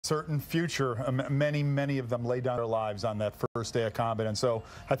certain future. Many of them laid down their lives on that first day of combat, and so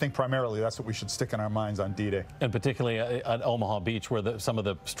I think primarily that's what we should stick in our minds on D-Day. And particularly at Omaha Beach, where some of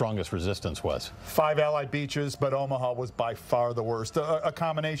the strongest resistance was. 5 Allied beaches, but Omaha was by far the worst. A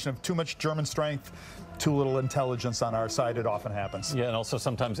combination of too much German strength, too little intelligence on our side. It often happens. Yeah, and also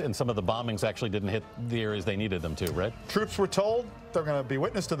sometimes in some of the bombings actually didn't hit the areas they needed them to, right? Troops were told they're going to be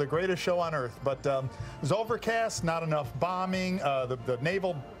witness to the greatest show on earth, but it was overcast, not enough bombing. The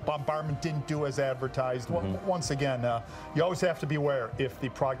naval bombardment didn't do as advertised. Once again, you always have to beware if the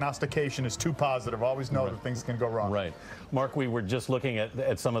prognostication is too positive. Always know that things can go wrong. Right. Mark, we were just looking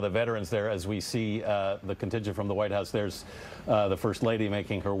at some of the veterans there as we see the contingent from the White House. There's the First Lady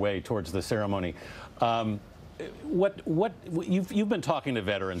making her way towards the ceremony. You've been talking to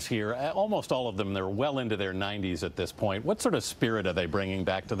veterans here, almost all of them, they're well into their 90s at this point. What sort of spirit are they bringing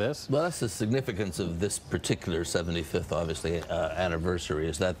back to this? Well, that's the significance of this particular 75th, obviously, anniversary,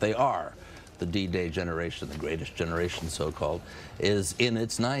 is that they are the D-Day generation, the greatest generation, so-called, is in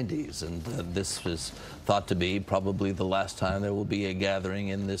its 90s. And this is thought to be probably the last time there will be a gathering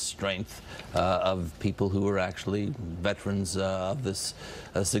in this strength of people who are actually veterans of this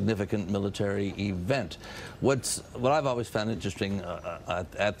significant military event. What I've always found interesting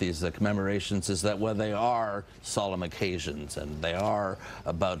at these commemorations is that when they are solemn occasions and they are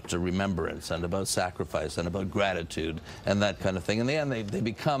about remembrance and about sacrifice and about gratitude and that kind of thing, in the end they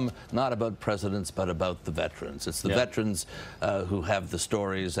become not about presidents but about the veterans. It's the veterans who have the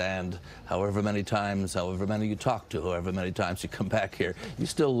stories, and however many times, however many you talk to, however many times you come back here, you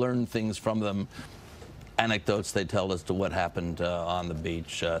still learn things from them. Anecdotes they tell as to what happened on the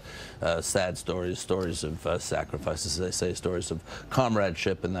beach, sad stories, stories of sacrifices, they say, stories of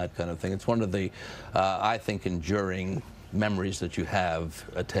comradeship and that kind of thing. It's one of the, I think, enduring memories that you have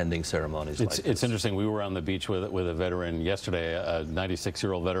attending ceremonies like this. It's interesting. We were on the beach with a veteran yesterday, a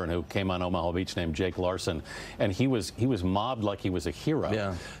 96-year-old veteran who came on Omaha Beach named Jake Larson, and he was mobbed like he was a hero.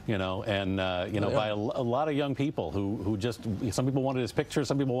 Yeah. You know, and by a lot of young people who just, some people wanted his picture,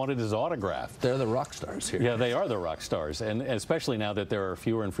 some people wanted his autograph. They're the rock stars here. Yeah, they are the rock stars, and especially now that there are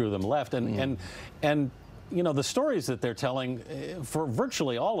fewer and fewer of them left, and you know, the stories that they're telling, for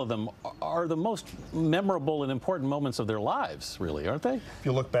virtually all of them, are the most memorable and important moments of their lives, really, aren't they? If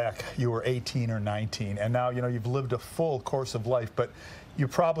you look back, you were 18 or 19, and now, you know, you've lived a full course of life, but you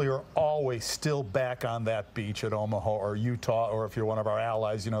probably are always still back on that beach at Omaha or Utah, or if you're one of our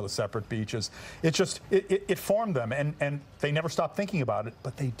allies, you know, the separate beaches. It just, it formed them, and they never stopped thinking about it,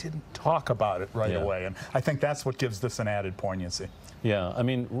 but they didn't talk about it right away, and I think that's what gives this an added poignancy. Yeah, I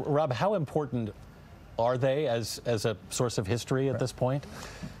mean, Rob, how important are they as a source of history at this point?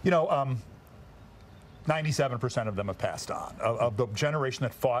 You know, 97% of them have passed on, of the generation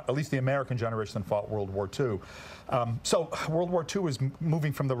that fought, at least the American generation that fought World War II. So World War II is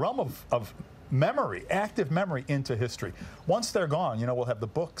moving from the realm of memory, active memory, into history. Once they're gone, you know, we'll have the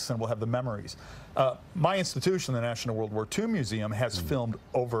books and we'll have the memories. My institution, the National World War II Museum, has filmed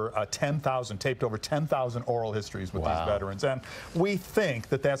over 10,000, taped over 10,000 oral histories with these veterans. And we think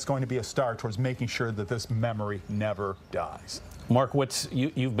that that's going to be a start towards making sure that this memory never dies. Mark,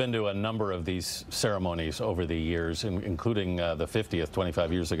 you've been to a number of these ceremonies over the years, including the 50th,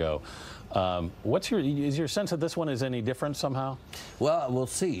 25 years ago. Is your sense that this one is any different somehow? Well, we'll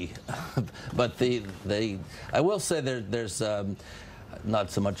see. But I will say there's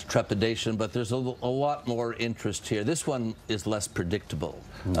not so much trepidation, but there's a lot more interest here. This one is less predictable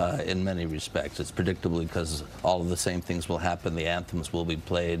in many respects. It's predictable because all of the same things will happen. The anthems will be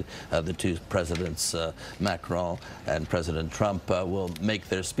played. The two presidents, Macron and President Trump, will make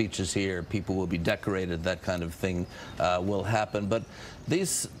their speeches here. People will be decorated. That kind of thing will happen. But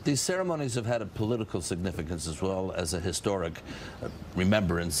these ceremonies have had a political significance as well as a historic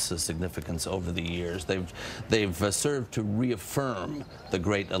remembrance significance over the years. They've served to reaffirm the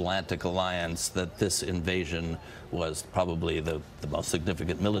great Atlantic alliance that this invasion was probably the most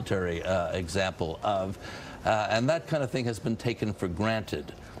significant military example of, and that kind of thing has been taken for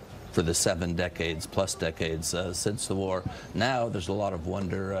granted for the 7 decades plus decades since the war. Now there's a lot of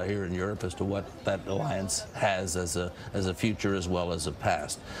wonder here in Europe as to what that alliance has as a future as well as a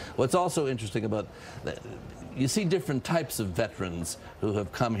past. What's also interesting about you see different types of veterans who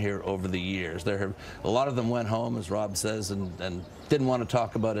have come here over the years. A lot of them went home, as Rob says, and didn't want to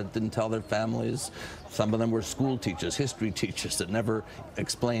talk about it, didn't tell their families. Some of them were school teachers, history teachers that never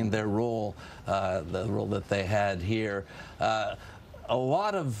explained their role, the role that they had here. A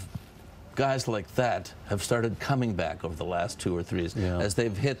lot of guys like that have started coming back over the last 2 or 3 years as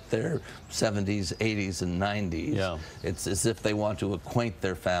they've hit their 70s, 80s, and 90s. It's as if they want to acquaint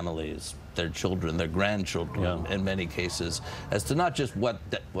their families their children, their grandchildren, in many cases, as to not just what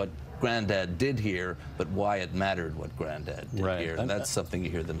Granddad did here, but why it mattered what Granddad did here. And that's something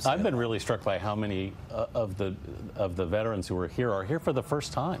you hear them say. I've been really struck by how many of the veterans who are here for the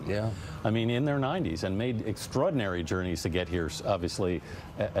first time. Yeah. I mean, in their 90s, and made extraordinary journeys to get here, obviously,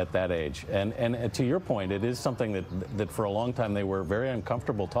 at that age. And to your point, it is something that for a long time they were very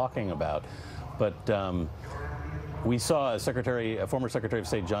uncomfortable talking about. But we saw former Secretary of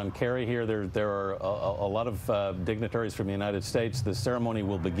State John Kerry here. There are a lot of dignitaries from the United States. The ceremony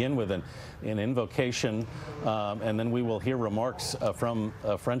will begin with an invocation, and then we will hear remarks from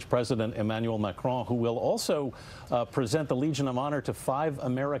French President Emmanuel Macron, who will also present the Legion of Honor to 5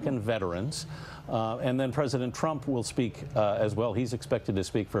 American veterans. And then President Trump will speak as well. He's expected to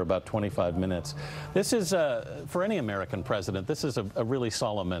speak for about 25 minutes. This is, for any American president, this is a really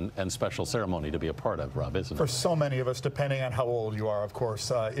solemn and special ceremony to be a part of, Rob, isn't it? For so many of us, depending on how old you are, of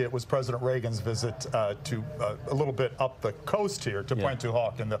course. It was President Reagan's visit to a little bit up the coast here to Pointe du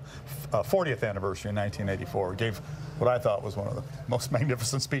Hoc in the 40th anniversary in 1984. Gave what I thought was one of the most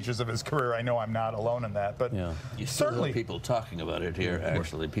magnificent speeches of his career. I know I'm not alone in that, but you certainly have people talking about it here.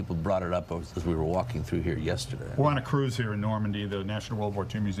 Actually, people brought it up as we were walking through here yesterday. We're on a cruise here in Normandy. The National World War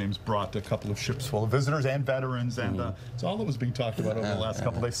II Museum's brought a couple of ships full of visitors and veterans, and it's all that was being talked about over the last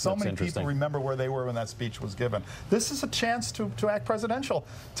couple of days. So many people remember where they were when that speech was given. This is a chance to act presidential,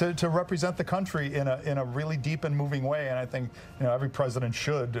 to represent the country in a really deep and moving way, and I think every president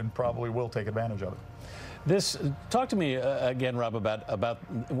should and probably will take advantage of it. Talk to me again, Rob, about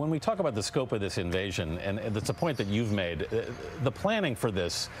when we talk about the scope of this invasion, and it's a point that you've made, the planning for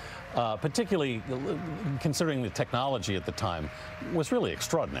this, particularly considering the technology at the time, was really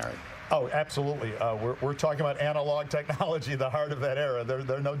extraordinary. Oh, absolutely. We're talking about analog technology, the heart of that era.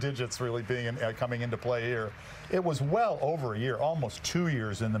 There are no digits really coming into play here. It was well over a year, almost 2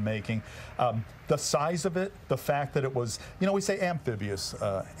 years in the making. The size of it, the fact that it was, we say amphibious,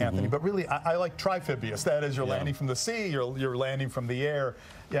 Anthony, but really I like trifibious. That is, you're landing from the sea, you're landing from the air.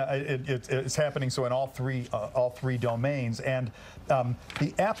 Yeah, it's happening so in all three domains. And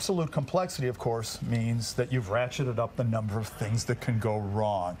the absolute complexity, of course, means that you've ratcheted up the number of things that can go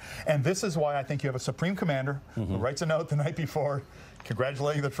wrong. And this is why I think you have a Supreme Commander who writes a note the night before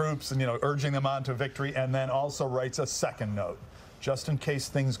congratulating the troops and urging them on to victory, and then also writes a second note just in case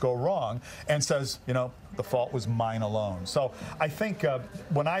things go wrong, and says, the fault was mine alone. So I think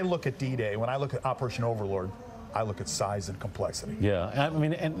when I look at D-Day, when I look at Operation Overlord, I look at size and complexity. Yeah, I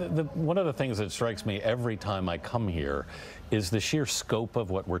mean, and one of the things that strikes me every time I come here is the sheer scope of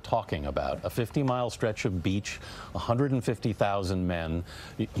what we're talking about. A 50-mile stretch of beach, 150,000 men.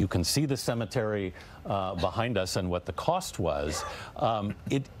 You can see the cemetery behind us and what the cost was.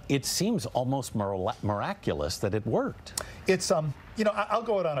 It seems almost miraculous that it worked. It's I'll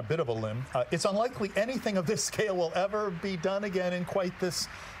go out on a bit of a limb. It's unlikely anything of this scale will ever be done again in quite this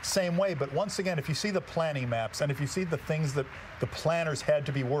same way. But once again, if you see the planning maps and if you see the things that the planners had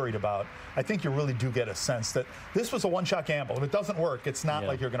to be worried about, I think you really do get a sense that this was a one-shot gamble. If it doesn't work, it's not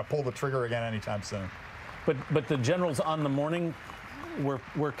like you're going to pull the trigger again anytime soon. But the generals on the morning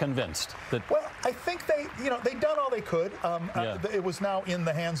were convinced that. Well, I think they'd done all they could. It was now in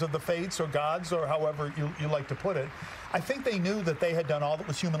the hands of the fates or gods or however you like to put it. I think they knew that they had done all that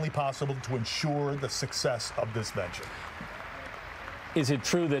was humanly possible to ensure the success of this venture. Is it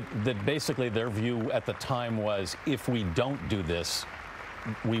true that basically their view at the time was, if we don't do this,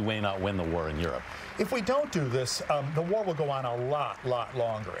 we may not win the war in Europe? If we don't do this, the war will go on a lot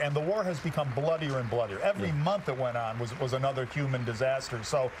longer. And the war has become bloodier and bloodier. Every month it went on was another human disaster.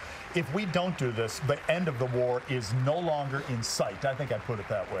 So if we don't do this, the end of the war is no longer in sight. I think I'd put it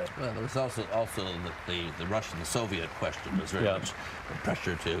that way. Well, there was also the Russian-Soviet question. There was very much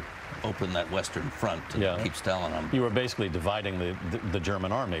pressure to open that Western front and keep Stalin on. You were basically dividing the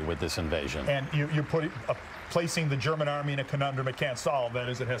German army with this invasion. And you put placing the German army in a conundrum it can't solve. That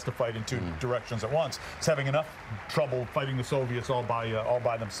is, it has to fight in two directions at once. It's having enough trouble fighting the Soviets all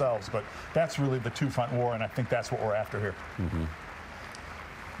by themselves. But that's really the two-front war, and I think that's what we're after here.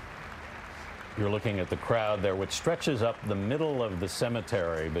 You're looking at the crowd there, which stretches up the middle of the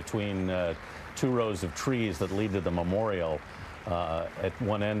cemetery between 2 rows of trees that lead to the memorial at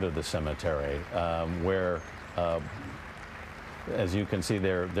one end of the cemetery, where as you can see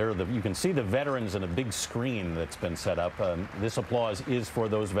there, you can see the veterans in a big screen that's been set up. This applause is for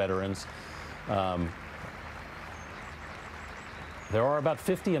those veterans. There are about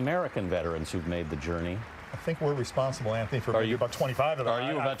 50 American veterans who've made the journey. I think we're responsible, Anthony, for maybe about 25 of them.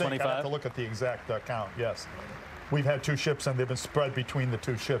 Are you about 25? I have to look at the exact count, yes. we've had 2 ships and they've been spread between the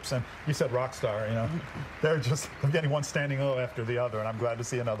 2 ships. And you said rock star, you know, they're getting one standing O after the other, and I'm glad to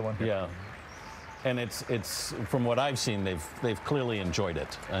see another one here. Yeah, and it's from what I've seen, they've clearly enjoyed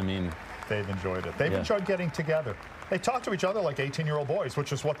it. I mean, they've enjoyed it. They've enjoyed getting together. They talk to each other like 18-year-old boys,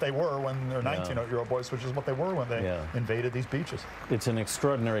 which is what they were when they're 19-year-old boys, which is what they were when they invaded these beaches. It's an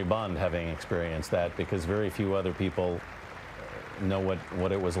extraordinary bond having experienced that, because very few other people know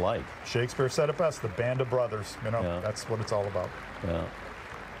what it was like. Shakespeare said it best, the band of brothers. You know, that's what it's all about. Yeah.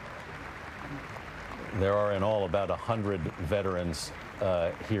 There are in all about 100 veterans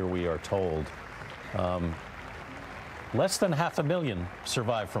here, we are told. Less than 500,000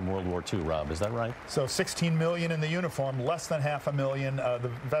 survived from World War II, Rob, is that right? So 16 million in the uniform, less than 500,000. The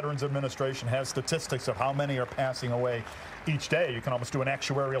Veterans Administration has statistics of how many are passing away each day. You can almost do an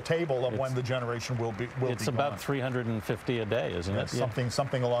actuarial table of when the generation will be It's about gone. 350 a day, isn't it?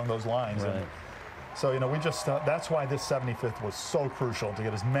 Something along those lines. Right. And so, you know, we just, that's why this 75th was so crucial, to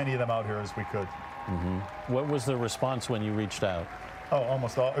get as many of them out here as we could. Mm-hmm. What was the response when you reached out? Oh,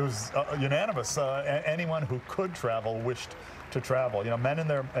 almost all. It was unanimous. Anyone who could travel wished to travel. You know, men in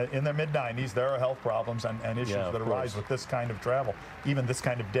their mid-90s, there are health problems and issues that arise with this kind of travel, even this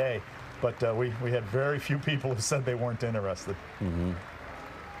kind of day. But we had very few people who said they weren't interested. Mm-hmm.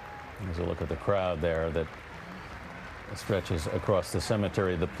 There's a look at the crowd there that stretches across the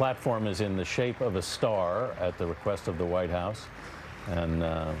cemetery. The platform is in the shape of a star at the request of the White House, and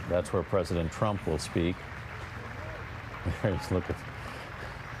that's where President Trump will speak. Look at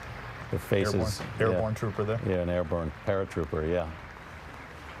the faces. Airborne trooper there. Yeah, an airborne paratrooper, yeah.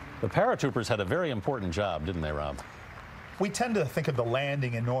 The paratroopers had a very important job, didn't they, Rob? We tend to think of the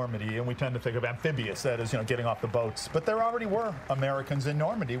landing in Normandy, and we tend to think of amphibious, that is, you know, getting off the boats. But there already were Americans in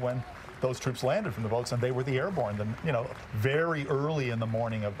Normandy when those troops landed from the boats, and they were the airborne, you know, very early in the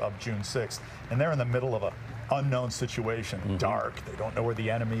morning of June 6th. And they're in the middle of an unknown situation, dark. They don't know where the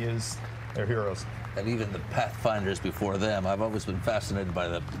enemy is. They're heroes. And even the pathfinders before them, I've always been fascinated by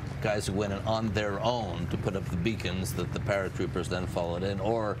the guys who went in on their own to put up the beacons that the paratroopers then followed in,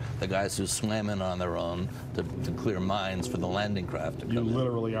 or the guys who swam in on their own to clear mines for the landing craft to come in. You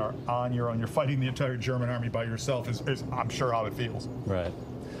literally are on your own. You're fighting the entire German army by yourself, is I'm sure how it feels. Right.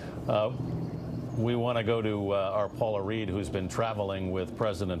 We want to go to our Paula Reed, who's been traveling with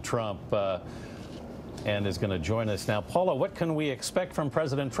President Trump, and is going to join us now. Paula, what can we expect from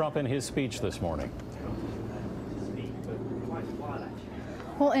President Trump in his speech this morning?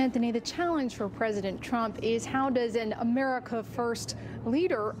 Well, Anthony, the challenge for President Trump is, how does an America First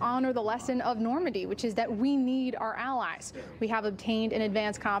leader honor the lesson of Normandy, which is that we need our allies. We have obtained an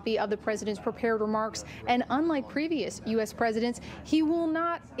advance copy of the president's prepared remarks, and unlike previous U.S. presidents, he will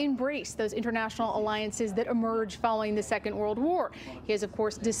not embrace those international alliances that emerged following the Second World War. He has, of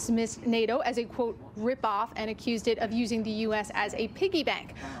course, dismissed NATO as a, quote, ripoff, and accused it of using the U.S. as a piggy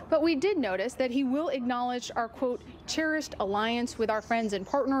bank. But we did notice that he will acknowledge our, quote, cherished alliance with our friends and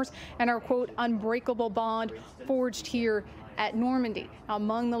partners, and our, quote, unbreakable bond forged here at Normandy.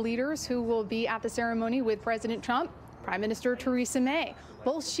 Among the leaders who will be at the ceremony with President Trump, Prime Minister Theresa May.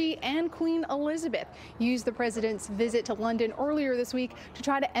 Both she and Queen Elizabeth used the president's visit to London earlier this week to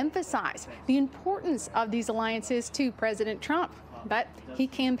try to emphasize the importance of these alliances to President Trump. But he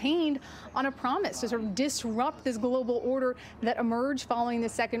campaigned on a promise to sort of disrupt this global order that emerged following the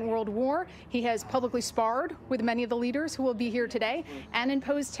Second World War. He has publicly sparred with many of the leaders who will be here today and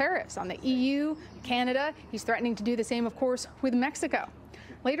imposed tariffs on the EU, Canada. He's threatening to do the same, of course, with Mexico.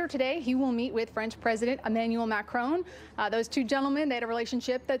 Later today, he will meet with French President Emmanuel Macron. Those two gentlemen, they had a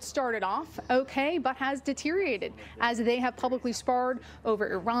relationship that started off okay, but has deteriorated as they have publicly sparred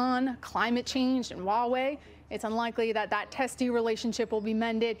over Iran, climate change, and Huawei. It's unlikely that that testy relationship will be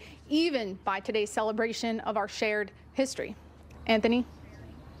mended even by today's celebration of our shared history. Anthony?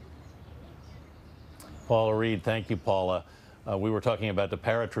 Paula Reed, thank you, Paula. We were talking about the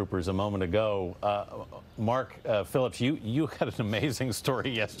paratroopers a moment ago. Mark Phillips, you had an amazing story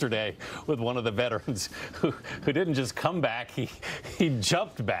yesterday with one of the veterans who didn't just come back, he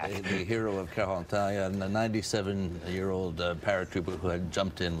jumped back. The hero of Carentan, a 97-year-old paratrooper who had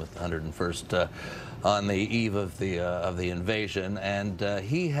jumped in with the 101st on the eve of the invasion, and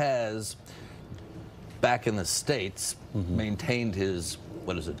he has, back in the States, maintained his,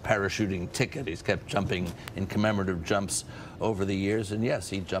 what is it, parachuting ticket. He's kept jumping in commemorative jumps over the years, and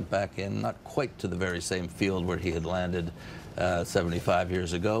yes, he jumped back in, not quite to the very same field where he had landed 75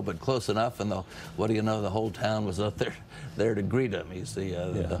 years ago, but close enough, and what do you know, the whole town was out there to greet him. He's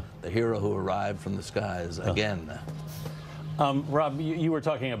the hero who arrived from the skies again. Rob, you were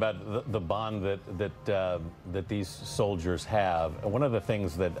talking about the bond that these soldiers have. One of the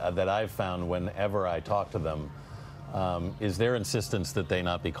things that I've found whenever I talk to them is their insistence that they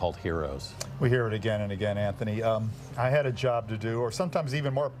not be called heroes. We hear it again and again, Anthony. I had a job to do, or sometimes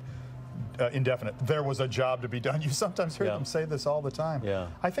even more indefinite. There was a job to be done. You sometimes hear them say this all the time. Yeah.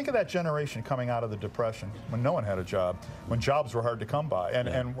 I think of that generation coming out of the Depression when no one had a job, when jobs were hard to come by.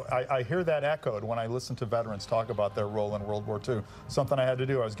 And I hear that echoed when I listen to veterans talk about their role in World War II. Something I had to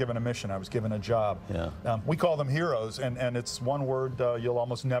do. I was given a mission. I was given a job. We call them heroes, and it's one word you'll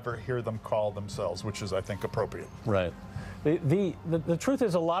almost never hear them call themselves, which is, I think, appropriate. Right. The truth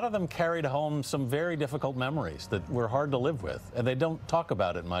is, a lot of them carried home some very difficult memories that were hard to live with, and they don't talk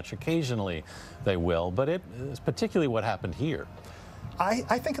about it much. Occasionally they will, but it is particularly what happened here. I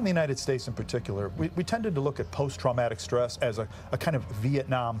think in the United States in particular, we tended to look at post-traumatic stress as a kind of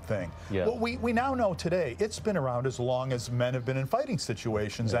Vietnam thing. Well, we now know today it's been around as long as men have been in fighting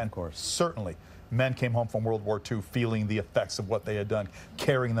situations, and of course, certainly men came home from World War II feeling the effects of what they had done,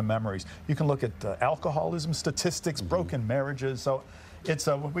 carrying the memories. You can look at alcoholism statistics, broken marriages. So it's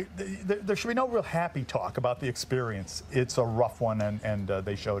there should be no real happy talk about the experience. It's a rough one, and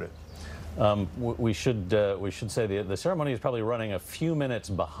they showed it. We should say the ceremony is probably running a few minutes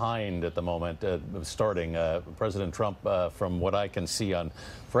behind at the moment, starting. President Trump, from what I can see on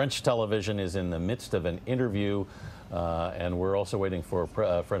French television, is in the midst of an interview, and we're also waiting for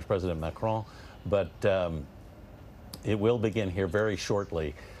French President Macron. But it will begin here very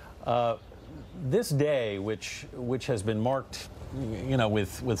shortly. This day, which has been marked, you know,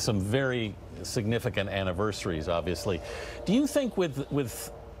 with some very significant anniversaries, obviously. Do you think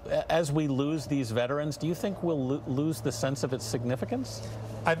as we lose these veterans, do you think we'll lose the sense of its significance?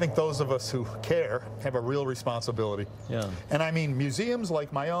 I think those of us who care have a real responsibility. And I mean museums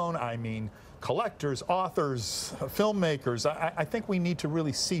like my own, I mean collectors, authors, filmmakers. I think we need to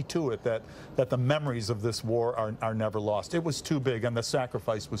really see to it that the memories of this war are never lost. It was too big and the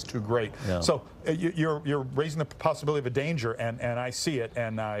sacrifice was too great. So you're raising the possibility of a danger, and I see it,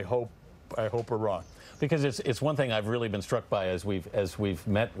 and I hope we're wrong. Because it's one thing I've really been struck by as we've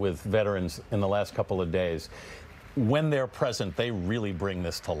met with veterans in the last couple of days. When they're present, they really bring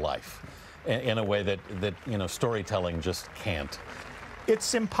this to life in a way that you know, storytelling just can't.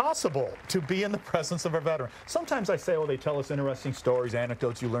 It's impossible to be in the presence of a veteran. Sometimes I say, oh, they tell us interesting stories,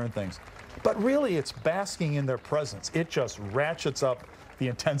 anecdotes, you learn things. But really, it's basking in their presence. It just ratchets up the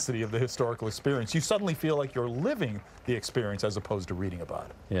intensity of the historical experience. You suddenly feel like you're living the experience as opposed to reading about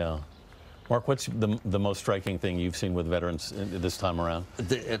it. Yeah. Mark, what's the most striking thing you've seen with veterans this time around?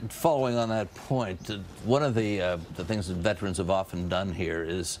 Following on that point, one of the things that veterans have often done here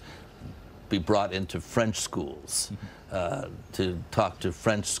is be brought into French schools to talk to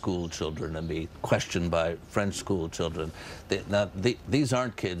French school children and be questioned by French school children. These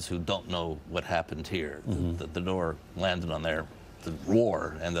aren't kids who don't know what happened here. The door landed on the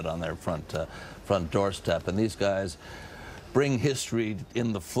war ended on their front doorstep, and these guys bring history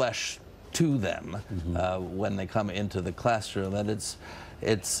in the flesh to them when they come into the classroom, and this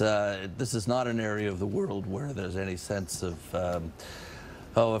is not an area of the world where there's any sense of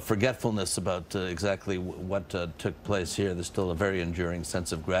a forgetfulness about exactly what took place here. There's still a very enduring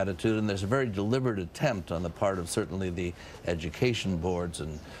sense of gratitude, and there's a very deliberate attempt on the part of certainly the education boards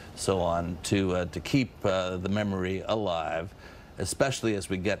and so on to keep the memory alive, especially as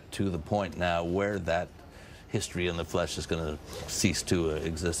we get to the point now where that history in the flesh is going to cease to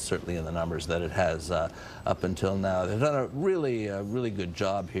exist, certainly in the numbers that it has up until now. They've done a really good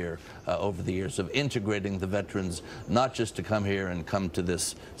job here over the years of integrating the veterans, not just to come here and come to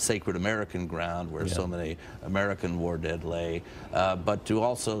this sacred American ground where so many American war dead lay, but to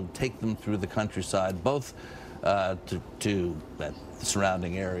also take them through the countryside, both to the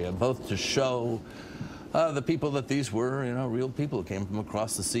surrounding area, both to show the people that these were, you know, real people who came from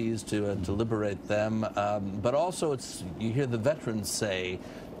across the seas to liberate them. But also, you hear the veterans say,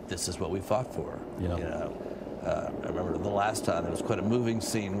 "This is what we fought for." You know, I remember the last time there was quite a moving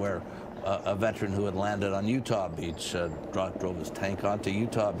scene where a veteran who had landed on Utah Beach drove his tank onto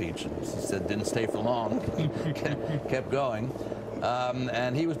Utah Beach, and he said didn't stay for long, kept going.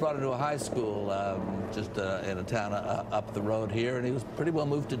 And he was brought into a high school just in a town up the road here, and he was pretty well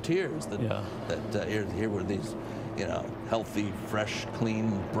moved to tears that here were these, you know, healthy, fresh,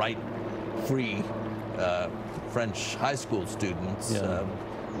 clean, bright, free French high school students,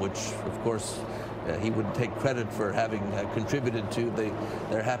 which, of course, he wouldn't take credit for having contributed to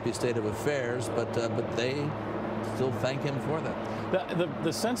their happy state of affairs, but they still thank him for that.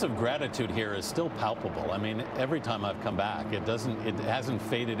 The sense of gratitude here is still palpable. I mean, every time I've come back, it hasn't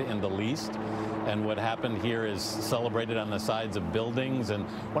faded in the least. And what happened here is celebrated on the sides of buildings. And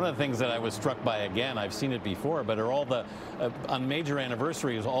one of the things that I was struck by, again, I've seen it before, but are all the on major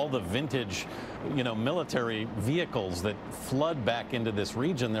anniversaries, all the vintage, military vehicles that flood back into this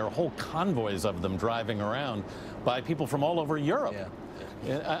region. There are whole convoys of them driving around by people from all over Europe. Yeah.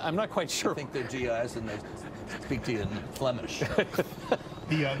 I'm not quite sure. I think they're GIs and they speak to you in Flemish.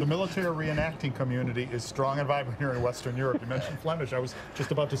 The military reenacting community is strong and vibrant here in Western Europe. You mentioned Flemish. I was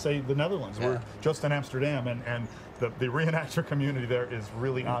just about to say the Netherlands. Yeah. We're just in Amsterdam, and the reenactor community there is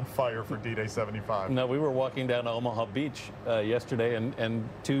really on fire for D-Day 75. No, we were walking down Omaha Beach yesterday, and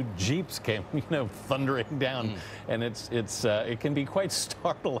two Jeeps came, thundering down, and it can be quite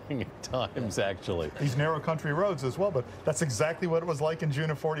startling at times, actually. These narrow country roads as well, but that's exactly what it was like in June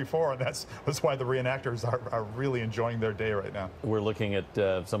of '44, and that's why the reenactors are really enjoying their day right now. We're looking at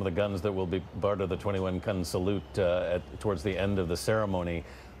some of the guns that will be part of the 21-gun salute towards the end of the ceremony.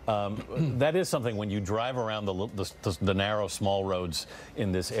 That is something, when you drive around the narrow, small roads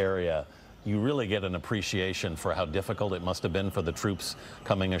in this area, you really get an appreciation for how difficult it must have been for the troops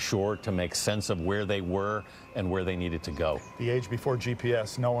coming ashore to make sense of where they were and where they needed to go. The age before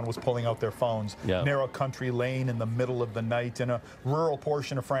GPS, no one was pulling out their phones. Yeah. Narrow country lane in the middle of the night in a rural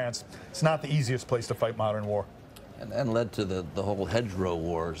portion of France. It's not the easiest place to fight modern war. And led to the whole hedgerow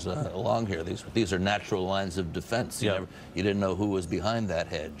wars along here. These are natural lines of defense. You didn't know who was behind that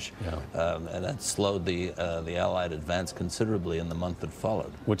hedge, and that slowed the Allied advance considerably in the month that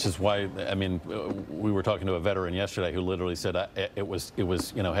followed. Which is why, I mean, we were talking to a veteran yesterday who literally said it was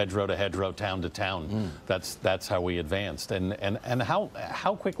hedgerow to hedgerow, town to town. That's how we advanced. And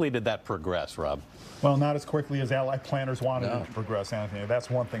how quickly did that progress, Rob? Well, not as quickly as Allied planners wanted it to progress, Anthony. That's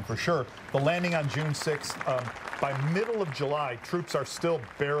one thing for sure. The landing on June 6th, by middle of July, troops are still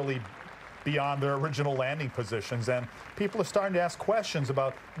barely beyond their original landing positions, and people are starting to ask questions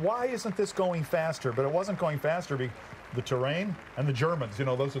about why isn't this going faster? But it wasn't going faster because the terrain and the Germans,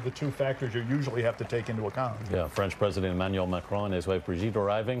 those are the two factors you usually have to take into account. Yeah, French President Emmanuel Macron and his wife Brigitte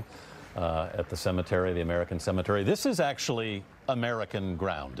arriving at the cemetery, the American cemetery. This is actually American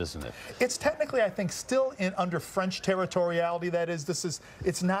ground, isn't it? It's technically, I think, still under French territoriality. That is,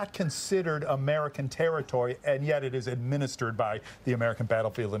 it's not considered American territory, and yet it is administered by the American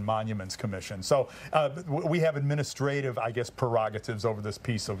Battlefield and Monuments Commission. So we have administrative, I guess, prerogatives over this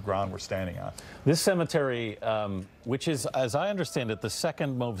piece of ground we're standing on. This cemetery, which is, as I understand it, the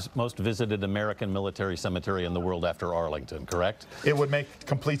second most visited American military cemetery in the world after Arlington, correct? It would make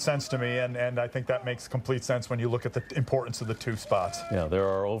complete sense to me, and I think that makes complete sense when you look at the importance of the two spots. Yeah, there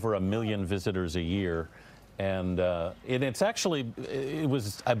are over 1 million visitors a year, and it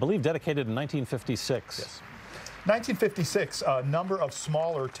was, I believe, dedicated in 1956. Yes. 1956, a number of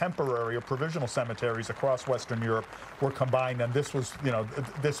smaller temporary or provisional cemeteries across Western Europe were combined, and this was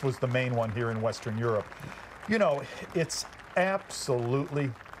the main one here in Western Europe. It's absolutely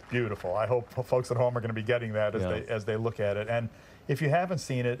beautiful. I hope folks at home are going to be getting that as they look at it. And if you haven't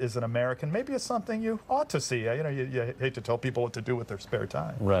seen it as an American, maybe it's something you ought to see. You hate to tell people what to do with their spare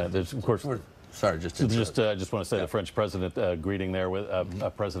time. Right. There's, of course. Sorry, I just want to say the French president greeting there with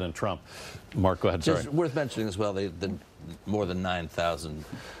President Trump. Mark, go ahead. Just worth mentioning as well, the more than 9,000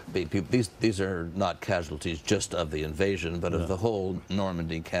 people. These are not casualties just of the invasion, but of the whole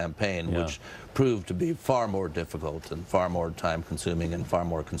Normandy campaign, which proved to be far more difficult and far more time-consuming and far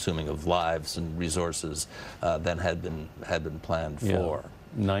more consuming of lives and resources than had been planned for.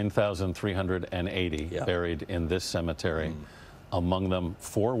 9,380 buried in this cemetery. Among them,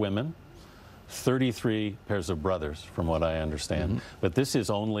 4 women. 33 pairs of brothers, from what I understand. But this is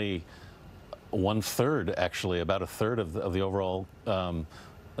only 1/3, actually, about 1/3 of the overall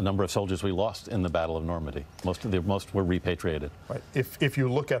number of soldiers we lost in the Battle of Normandy. Most were repatriated. Right. If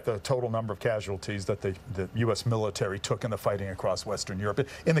you look at the total number of casualties that the U.S. military took in the fighting across Western Europe,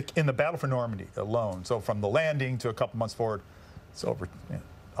 in the Battle for Normandy alone, so from the landing to a couple months forward, it's over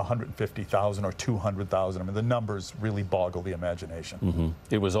 150,000 or 200,000. I mean, the numbers really boggle the imagination.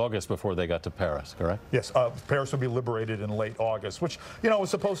 It was August before they got to Paris, correct? Yes, Paris would be liberated in late August, which, was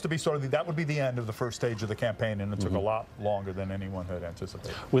supposed to be that would be the end of the first stage of the campaign, and it took a lot longer than anyone had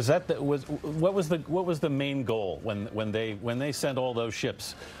anticipated. What was the main goal when they sent all those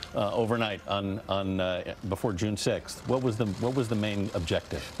ships overnight before June 6th? What was the main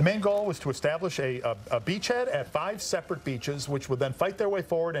objective? The main goal was to establish a beachhead at 5 separate beaches, which would then fight their way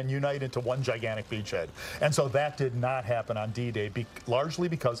forward forward and unite into one gigantic beachhead. And so that did not happen on D-Day, largely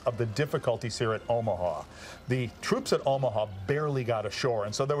because of the difficulties here at Omaha. The troops at Omaha barely got ashore,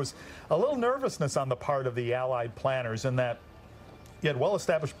 and so there was a little nervousness on the part of the Allied planners in that you had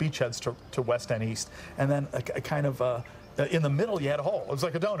well-established beachheads to west and east, and then a kind of in the middle you had a hole. It was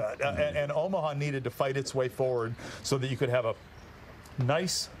like a donut, and Omaha needed to fight its way forward so that you could have a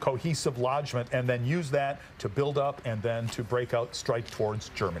nice, cohesive lodgment, and then use that to build up and then to break out, strike towards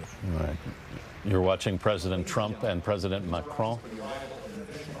Germany. Right. You're watching President Trump and President Macron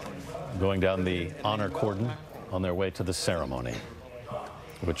going down the honor cordon on their way to the ceremony,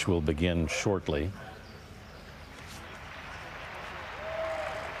 which will begin shortly.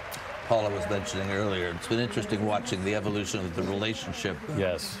 Paula was mentioning earlier, it's been interesting watching the evolution of the relationship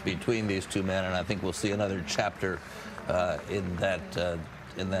between these two men, and I think we'll see another chapter in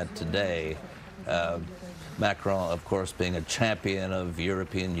that today. Macron, of course, being a champion of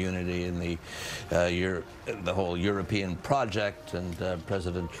European unity and the whole European project, and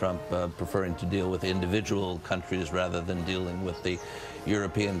President Trump preferring to deal with individual countries rather than dealing with the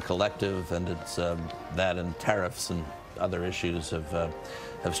European collective, and it's that and tariffs and other issues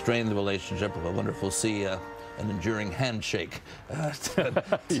have strained the relationship. I wonder if we'll see an enduring handshake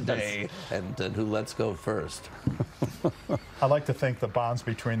today, and who lets go first. I like to think the bonds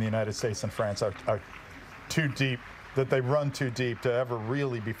between the United States and France are too deep, that they run too deep to ever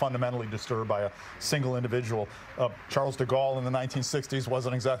really be fundamentally disturbed by a single individual. Charles de Gaulle in the 1960s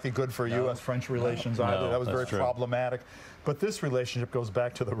wasn't exactly good for U.S.-French relations either. That was very problematic. But this relationship goes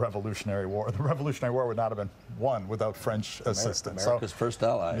back to the Revolutionary War. The Revolutionary War would not have been won without French assistance. America's first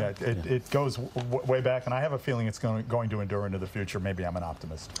ally. Yeah, it goes way back, and I have a feeling it's going to endure into the future. Maybe I'm an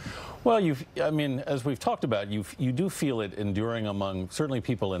optimist. Well, I mean, as we've talked about, you do feel it enduring among certainly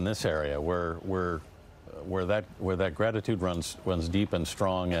people in this area where that gratitude runs deep and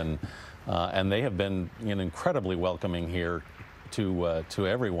strong, and they have been incredibly welcoming here to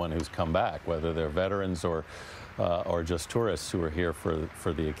everyone who's come back, whether they're veterans or just tourists who are here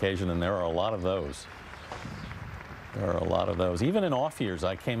for the occasion, and there are a lot of those. There are a lot of those. Even in off years,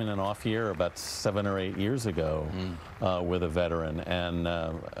 I came in an off year about 7 or 8 years ago with a veteran, and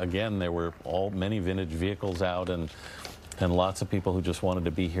again, there were many vintage vehicles out, and lots of people who just wanted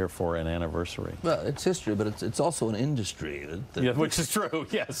to be here for an anniversary. Well, it's history, but it's also an industry. Yeah, which is true,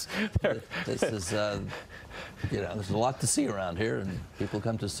 yes. This is, there's a lot to see around here, and people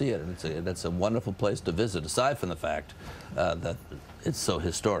come to see it, and it's a wonderful place to visit, aside from the fact that it's so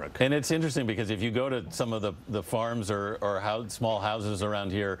historic. And it's interesting because if you go to some of the farms or small houses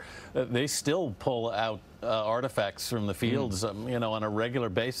around here, they still pull out artifacts from the fields, on a regular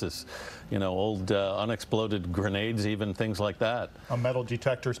basis. Old unexploded grenades, even things like that. A metal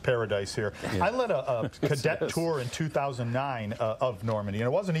detector's paradise here. Yeah. I led a cadet tour in 2009 of Normany, and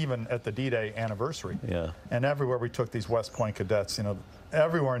it wasn't even at the D-Day anniversary. Yeah. And everywhere we took these West Point cadets,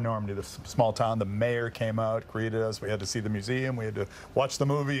 everywhere in Normandy, this small town, the mayor came out, greeted us. We had to see the museum. We had to watch the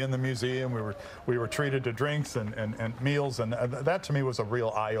movie in the museum. We were treated to drinks and meals, and that to me was a real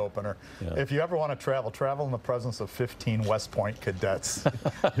eye-opener. Yeah. If you ever want to travel in the presence of 15 West Point cadets.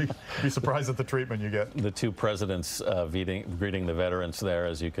 You'd be surprised at the treatment you get. The two presidents greeting the veterans there,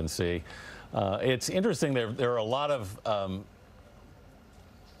 as you can see. It's interesting. There are a lot of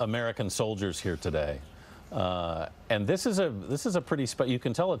American soldiers here today. And this is a pretty you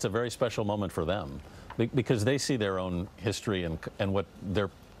can tell it's a very special moment for them because they see their own history and what they're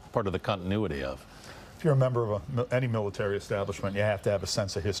part of the continuity of. If you're a member of any military establishment, you have to have a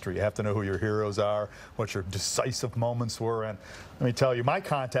sense of history. You have to know who your heroes are, what your decisive moments were. And let me tell you, my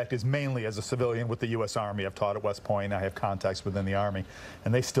contact is mainly as a civilian with the U.S. Army. I've taught at West Point. I have contacts within the Army.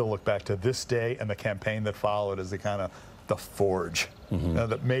 And they still look back to this day and the campaign that followed as the forge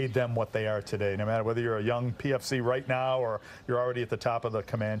that made them what they are today. No matter whether you're a young PFC right now or you're already at the top of the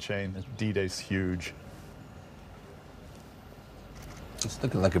command chain, D-Day's huge. It's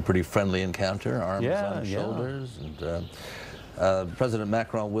looking like a pretty friendly encounter, arms on shoulders. And President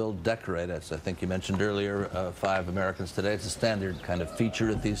Macron will decorate, as I think you mentioned earlier, 5 Americans today. It's a standard kind of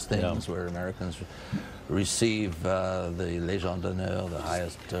feature at these things where Americans receive the Légion d'honneur, the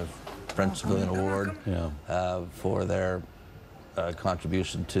highest French civilian award, for their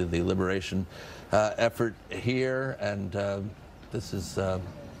contribution to the liberation effort here. And this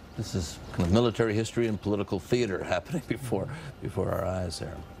is kind of military history and political theater happening before our eyes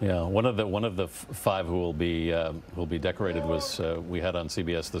there. Yeah, one of the 5 who will be decorated was we had on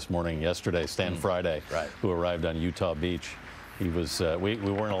CBS this morning yesterday, Stan Friday, who arrived on Utah Beach. He was we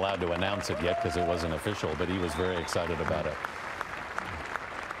weren't allowed to announce it yet because it wasn't official, but he was very excited about it.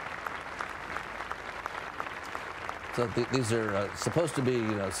 So these are supposed to be,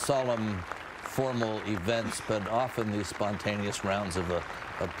 you know, solemn, formal events, but often these spontaneous rounds of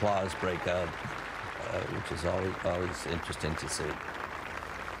applause break out, which is always interesting to see.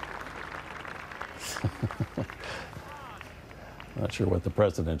 Not sure what the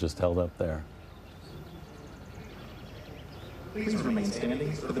president just held up there. Please remain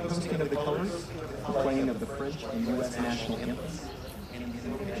standing for the posting of the colors, the playing of the French and U.S. national anthems.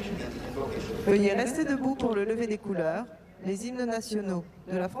 Veuillez rester debout pour le lever des couleurs, les hymnes nationaux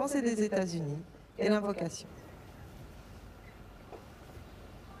de la France et des États-Unis et l'invocation.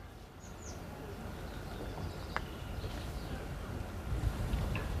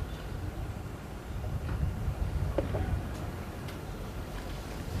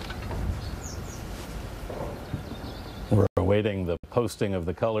 We're awaiting the posting of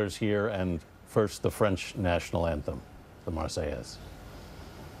the colors here, and first the French national anthem, the Marseillaise.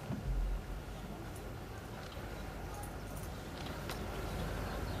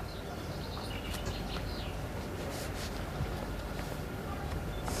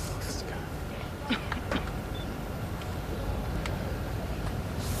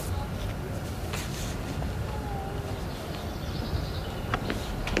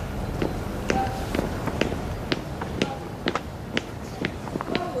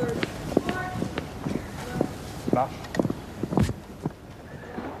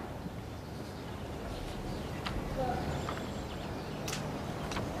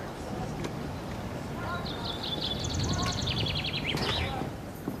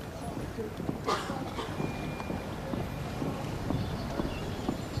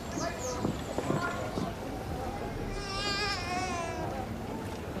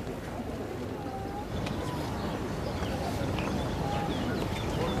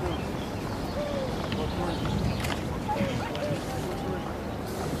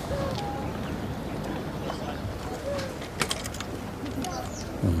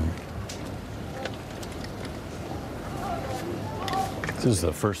 This is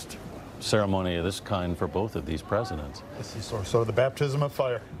the first ceremony of this kind for both of these presidents. This is sort of the baptism of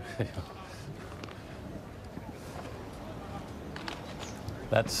fire.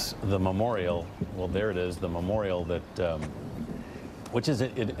 That's the memorial. Well, there it is, the memorial that, which is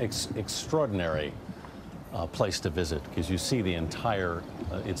an extraordinary place to visit, because you see the entire,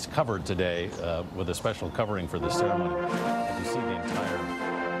 it's covered today with a special covering for this ceremony. But you see the entire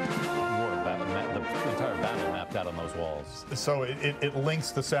battle mapped out on those walls. So it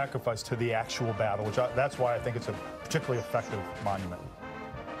links the sacrifice to the actual battle, which that's why I think it's a particularly effective monument.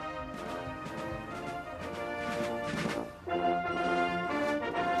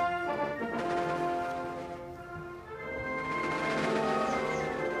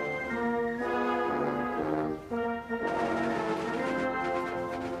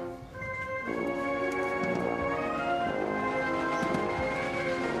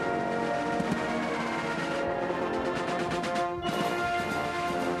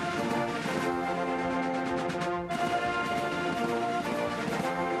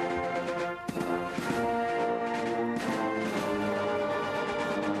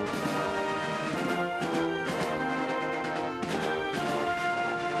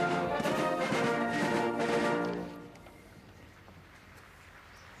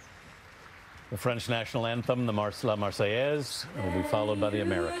 The French national anthem, the La Marseillaise, will be followed by the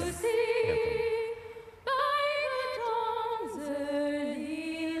American anthem.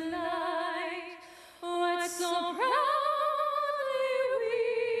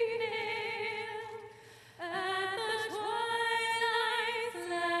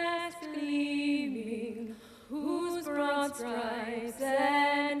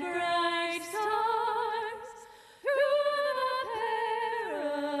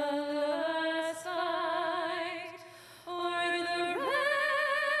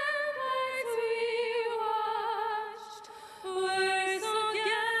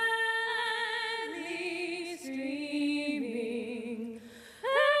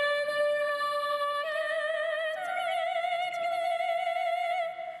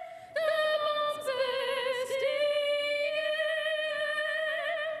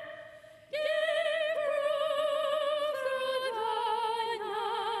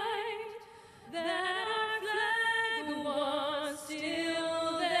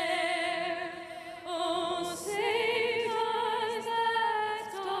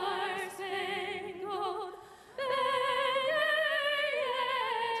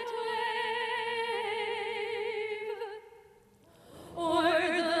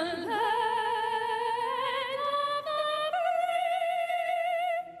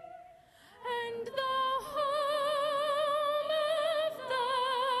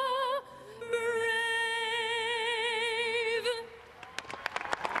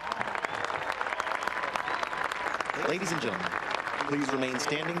 Ladies and gentlemen, please remain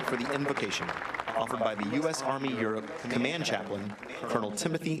standing for the invocation offered by the U.S. Army Europe Command Chaplain, Colonel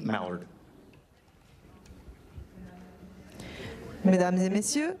Timothy Mallard. Mesdames et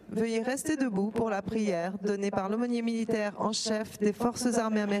messieurs, veuillez rester debout pour la prière donnée par l'aumônier militaire en chef des forces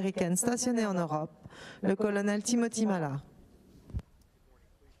armées américaines stationnées en Europe, le colonel Timothy Mallard.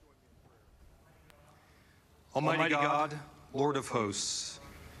 Almighty God, Lord of hosts,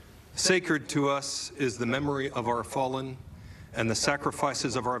 sacred to us is the memory of our fallen and the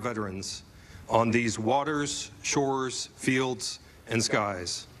sacrifices of our veterans on these waters, shores, fields, and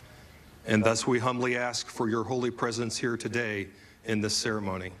skies. And thus we humbly ask for your holy presence here today in this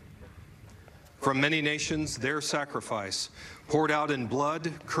ceremony. From many nations, their sacrifice, poured out in blood,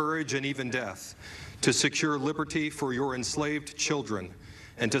 courage, and even death, to secure liberty for your enslaved children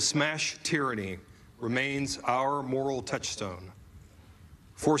and to smash tyranny, remains our moral touchstone.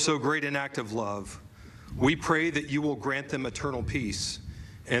 For so great an act of love, we pray that you will grant them eternal peace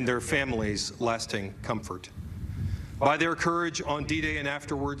and their families lasting comfort. By their courage on D-Day and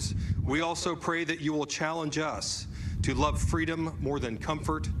afterwards, we also pray that you will challenge us to love freedom more than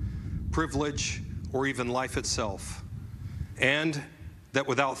comfort, privilege, or even life itself, and that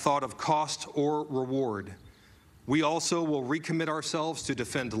without thought of cost or reward, we also will recommit ourselves to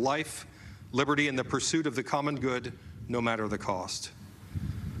defend life, liberty, and the pursuit of the common good, no matter the cost.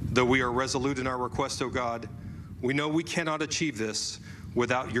 Though we are resolute in our request, O God, we know we cannot achieve this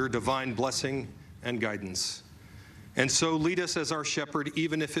without your divine blessing and guidance. And so lead us as our shepherd,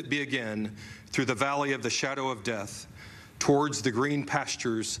 even if it be again through the valley of the shadow of death, towards the green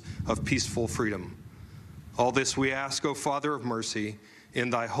pastures of peaceful freedom. All this we ask, O Father of mercy, in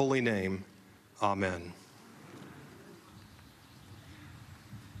thy holy name. Amen.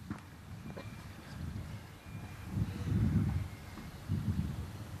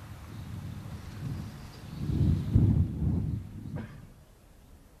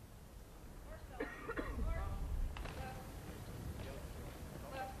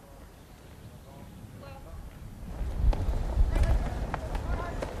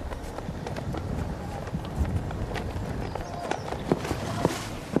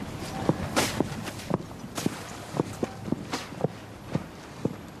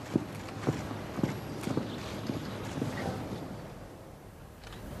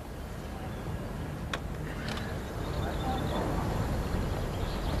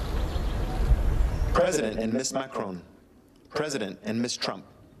 President and Ms. Macron, President and Ms. Trump,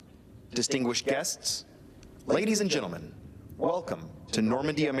 distinguished guests, ladies and gentlemen, welcome to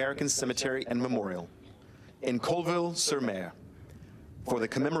Normandy American Cemetery and Memorial in Colville-sur-Mer for the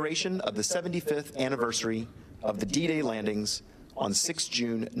commemoration of the 75th anniversary of the D-Day landings on 6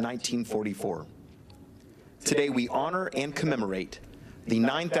 June 1944. Today we honor and commemorate the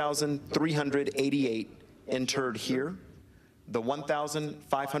 9,388 interred here, the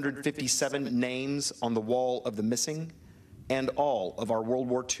 1,557 names on the wall of the missing, and all of our World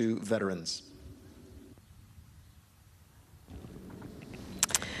War II veterans.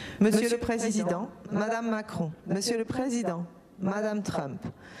 Monsieur le Président, Madame Macron, Monsieur le Président, Madame Trump,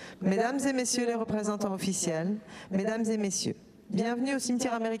 Mesdames et Messieurs les représentants officiels, Mesdames et Messieurs, bienvenue au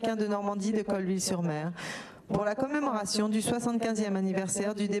cimetière américain de Normandie de Colville-sur-Mer pour la commémoration du 75e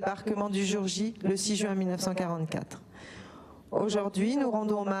anniversaire du débarquement du jour J, le 6 juin 1944. Aujourd'hui, nous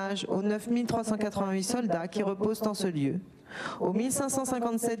rendons hommage aux 9388 soldats qui reposent en ce lieu, aux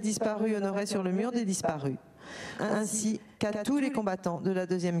 1557 disparus honorés sur le mur des disparus, ainsi qu'à tous les combattants de la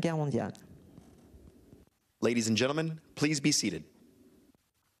Deuxième Guerre mondiale. Ladies and gentlemen, please be seated.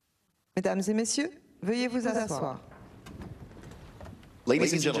 Mesdames et messieurs, veuillez vous asseoir.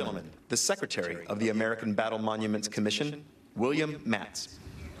 Ladies and gentlemen, the Secretary of the American Battle Monuments Commission, William Matz.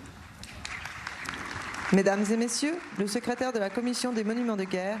 Mesdames et messieurs, le secrétaire de la Commission des Monuments de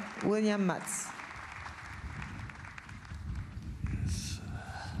guerre, William Matz.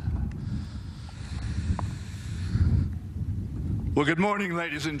 Well, good morning,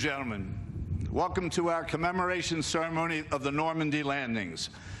 ladies and gentlemen. Welcome to our commemoration ceremony of the Normandy landings.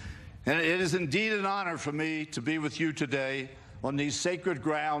 And it is indeed an honor for me to be with you today on these sacred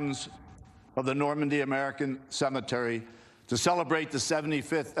grounds of the Normandy American Cemetery to celebrate the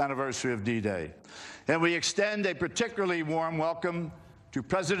 75th anniversary of D-Day. And we extend a particularly warm welcome to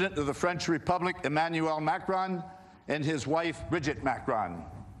President of the French Republic, Emmanuel Macron, and his wife, Brigitte Macron.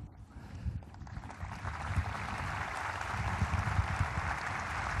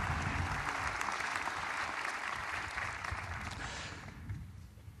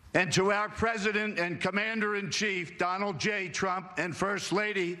 And to our President and Commander-in-Chief, Donald J. Trump, and First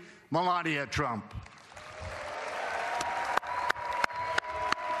Lady, Melania Trump.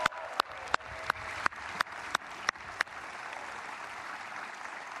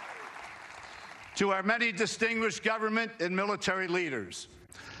 to our many distinguished government and military leaders,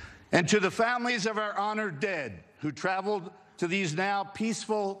 and to the families of our honored dead who traveled to these now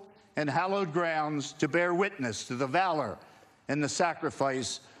peaceful and hallowed grounds to bear witness to the valor and the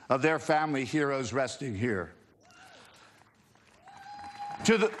sacrifice of their family heroes resting here.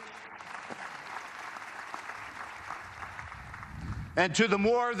 And to the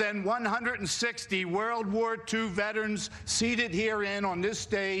more than 160 World War II veterans seated herein on this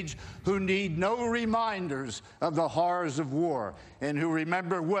stage who need no reminders of the horrors of war and who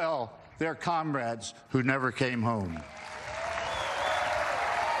remember well their comrades who never came home.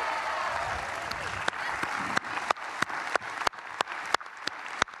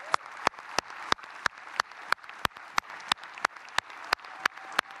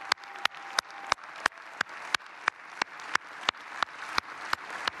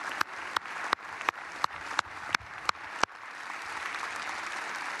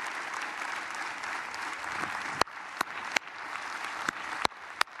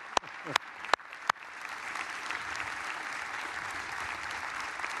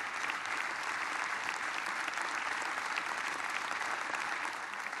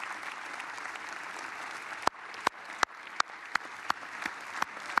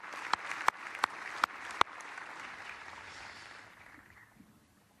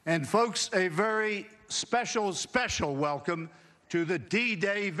 And folks, a very special, special welcome to the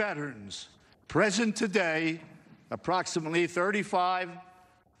D-Day veterans present today, approximately 35,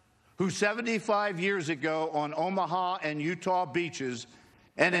 who 75 years ago on Omaha and Utah beaches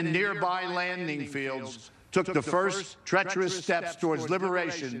and in nearby landing fields took the first treacherous steps towards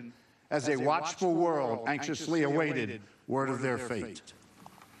liberation as a watchful world anxiously awaited word of their fate.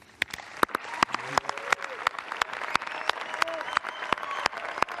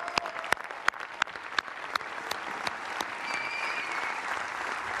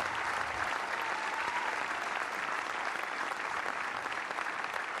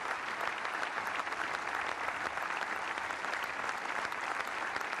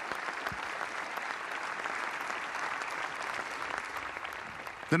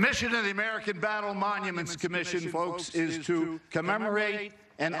 The mission of the American Battle Monuments Commission, folks, is to commemorate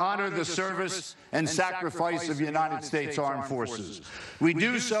and honor the service and sacrifice of the United States Armed Forces. We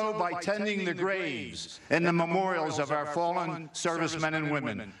do so by tending the graves and the memorials of our fallen servicemen and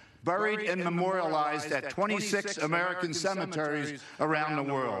women, buried and memorialized at 26 American cemeteries around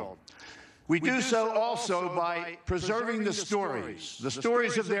the world. We do so also by preserving the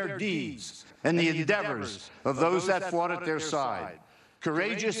stories of their deeds and the endeavors of those that fought at their side.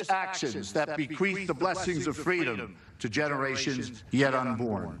 Courageous actions that bequeath the blessings of freedom to generations yet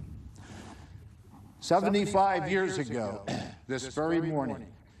unborn. 75 years ago, this very morning,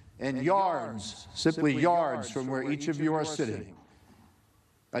 and yards, simply yards from where each of you are sitting,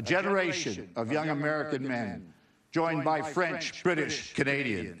 a generation of young American men, joined by French, British,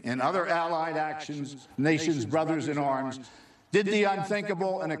 Canadian, and other allied nations, brothers in arms, did the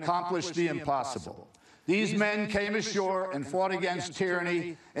unthinkable and accomplished the impossible. These men came ashore and fought against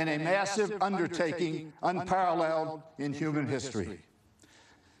tyranny in a massive undertaking unparalleled in human history.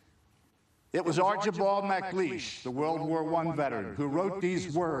 It was Archibald MacLeish, the World War I veteran, who wrote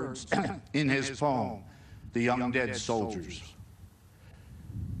these words in his poem, The Young Dead Soldiers.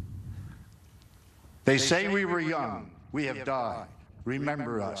 They say we were young, we have died,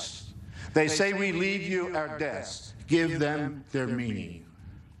 remember us. They say we leave you our deaths, give them their meaning.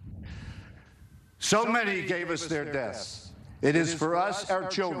 So many gave us their deaths. It is for us, our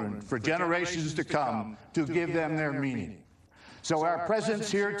children, for generations to come, to give them their meaning. So our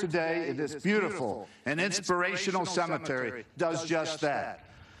presence here today in this beautiful and inspirational cemetery does just that.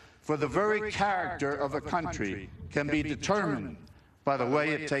 For the very character of a country can be determined by the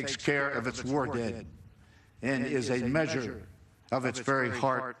way it takes care of its war dead and is a measure of its very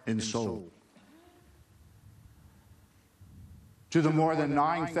heart and soul. To the more than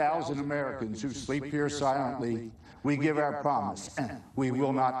 9,000 Americans who sleep here silently, we give our promise, we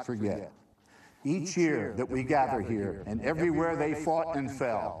will not forget. Each year that we gather here, and everywhere they fought and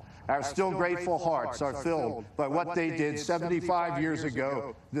fell, our still grateful hearts are filled by what they did 75 years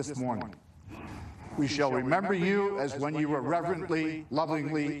ago this morning. We shall remember you as when you were reverently,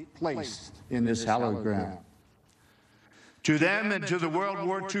 lovingly placed in this hallowed ground. To them and to the World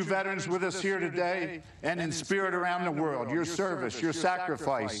War II veterans with us here today and in spirit around the world, your service, your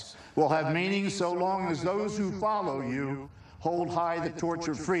sacrifice will have meaning so long as those who follow you hold high the torch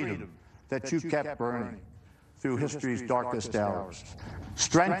of freedom that you kept burning through history's darkest hours.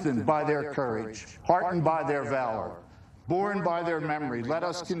 Strengthened by their courage, heartened by their valor, born by their memory, let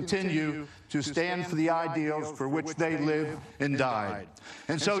us continue to stand for the ideals for which they lived and died.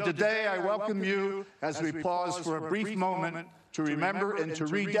 And so today I welcome you as we pause for a brief moment to remember and to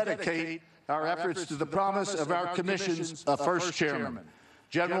rededicate our efforts to the promise of our Commission's first chairman,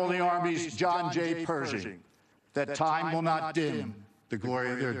 General of the Army's John J. Pershing, that time will not dim the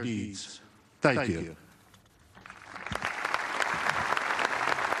glory of their deeds. Thank you.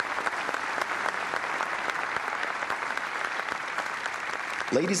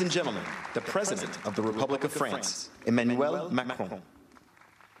 Ladies and gentlemen, the President of the Republic of France, Emmanuel Macron.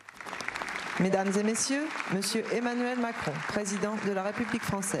 Mesdames et Messieurs, Monsieur Emmanuel Macron, Président de la République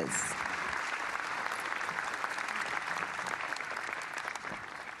française.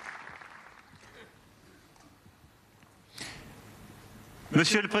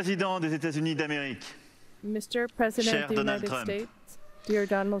 Monsieur le Président des États-Unis d'Amérique, Mr. President cher of the Donald United Trump, States, dear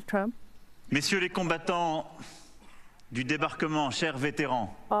Donald Trump, Messieurs les combattants du débarquement, chers vétérans,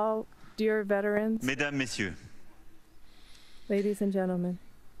 all dear veterans, Mesdames, Messieurs, ladies and gentlemen,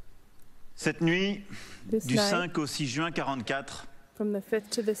 cette nuit, this du night, 5 au 6 juin 1944, from the 5th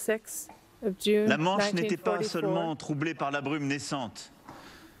to the 6th of June la Manche n'était pas 1944, seulement troublée par la brume naissante,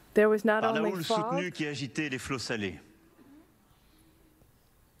 there was not par la only houle fog, soutenue qui agitait les flots salés.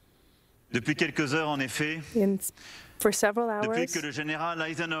 Depuis quelques heures, en effet, for several depuis hours, que le général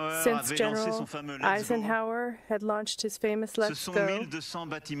Eisenhower since avait lancé General son fameux Let's Go, Eisenhower had launched his famous ce Let's sont Go, 1200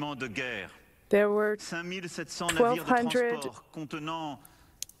 bâtiments de guerre, there were 5700 navires de 1200 transport contenant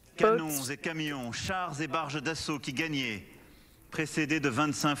canons et camions, chars et barges d'assaut qui gagnaient, précédés de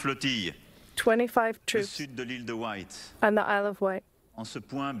 25 flottilles, 25 au troops sud de l'île de White, on the Isle of Wight. en ce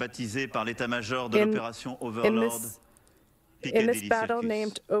point baptisé par l'état-major de In- l'opération In Overlord, this, Piccadilly battle Circus.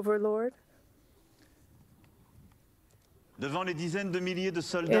 named Overlord, Devant les dizaines de milliers de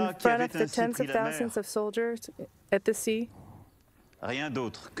soldats in qui front avaient of the ainsi tens pris of la mer, thousands of soldiers at the sea, rien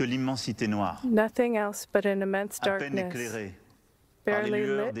d'autre que l'immensité noire, nothing else but an immense à peine darkness, éclairée par les barely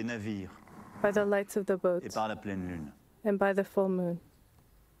lueurs lit des navires by the lights of the et boats par la pleine lune. and by the full moon.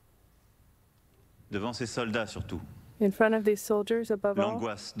 Devant ces soldats surtout, In front of these soldiers, above all,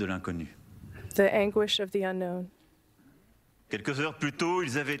 l'angoisse de l'inconnu. the anguish of the unknown. Quelques heures plus tôt,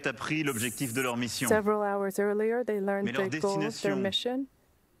 ils avaient appris l'objectif de leur mission. Several hours earlier, they learned Mais leur the goal of their destination, mission.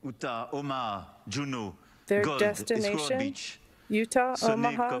 Utah, Omaha, Juneau, Their Gold et Sword destination, Beach, Utah, sonnaient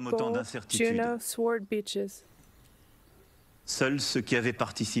Omaha, comme autant Gold, d'incertitudes. Juneau, Sword Beaches. Seuls ceux qui avaient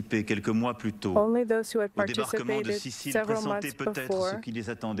participé quelques mois plus tôt Only those who had au débarquement de participated Sicile several pressentaient months peut-être before ce qui les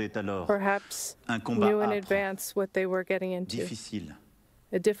attendait alors. perhaps Un combat knew in âpre, advance what they were getting into. difficile,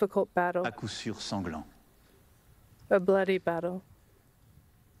 A difficult battle, à coup sûr sanglant. a bloody battle.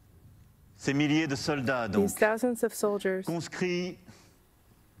 Ces milliers de soldats, donc, These thousands of soldiers, conscrits,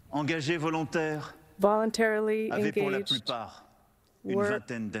 engagés volontaires, voluntarily avaient pour la engaged, plupart une were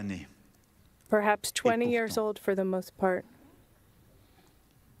vingtaine d'années. perhaps 20 years pourtant, old for the most part.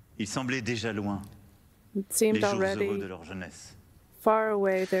 Ils semblaient déjà loin, It les seemed jours heureux already de leur jeunesse. far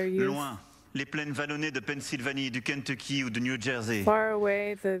away their youth, Loin, les plaines vallonnées de Pennsylvanie, du Kentucky ou de New Jersey. far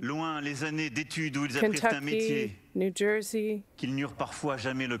away the Loin, les années d'études où ils apprirent un métier Kentucky, New Jersey, qu'ils n'eurent parfois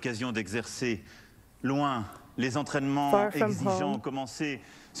jamais l'occasion d'exercer. Loin, les entraînements Far from exigeants home. commencés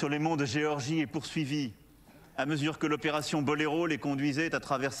sur les monts de Géorgie et poursuivis à mesure que l'opération Boléro les conduisait à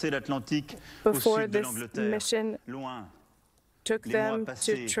traverser l'Atlantique au before sud de this l'Angleterre. mission Loin, took les mois them to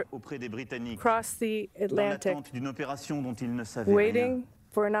passés auprès des Britanniques cross the dans Atlantic, l'attente d'une opération dont ils ne savaient rien. waiting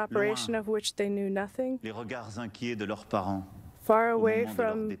for an operation of which they knew nothing, Les regards inquiets de leurs parents, far au away moment de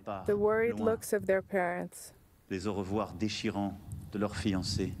leur from départ, the worried loin. looks of their parents, les au revoir déchirants de leurs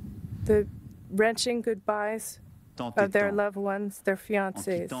fiancés, the wrenching goodbyes tant et of their tant, loved ones, their en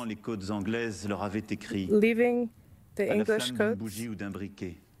fiancés, quittant les côtes anglaises, leur avaient écrit leaving the à la English flamme d'une coast, bougie ou d'un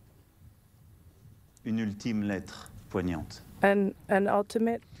briquet une ultime lettre poignante. an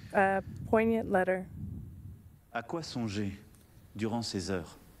ultimate poignant letter. À quoi songer durant ces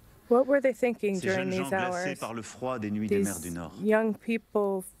heures? What were they thinking Ces during jeunes gens these glacés hours? par le froid des nuits des mers du These Nord. young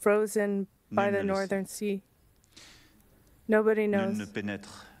people frozen by Nul the ne le northern sea. Nobody Nul knows. ne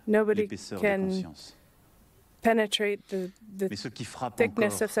pénètre Nobody l'épaisseur de can conscience. penetrate Mais the ce qui frappe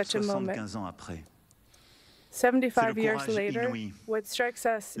thickness encore of such a moment. 75 ans après, 75 le years courage later, inouï, what strikes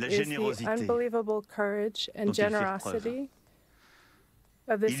us la is the générosité unbelievable courage dont and ils firent generosity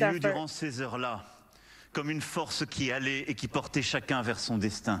of il this y eut effort. durant ces heures-là comme une force qui allait et qui portait chacun vers son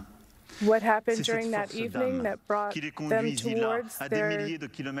destin. What happened C'est cette during that force evening d'âme that brought qui les them conduisit là, towards à des milliers de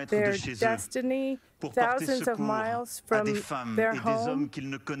kilomètres de their chez eux, destiny, pour porter thousands of secours miles à from des femmes their et des hommes home qu'ils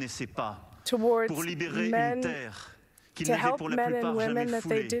ne connaissaient pas, towards pour libérer une men terre qu'ils to n'avaient help pour la men and plupart jamais women that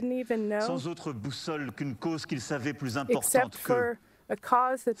they foulés, didn't even know, sans autre boussole qu'une cause qu'ils savaient plus except importante qu'eux, for a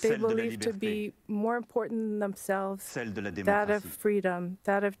cause that they celle de la believed to liberté, be more important than themselves, celle de la that of démocratie. freedom,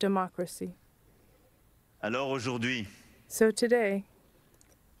 that of democracy. Alors aujourd'hui, So today,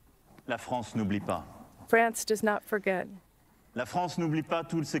 la France n'oublie pas. France does not forget. La France n'oublie pas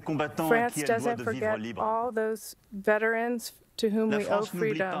tous ces combattants à France qui elle doit doesn't de vivre forget libre. all those veterans to whom La we owe France n'oublie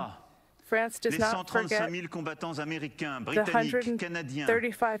freedom. pas France does les not 135 forget 000 combattants américains, the britanniques, canadiens,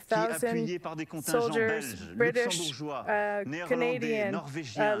 qui, 135,000 appuyés par des contingents soldiers, belges, British, luxembourgeois, néerlandais, Canadian,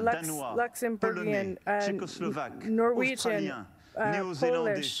 norvégiens, danois, Luxembourgian, polonais, tchécoslovaques, Norwegian, australiens,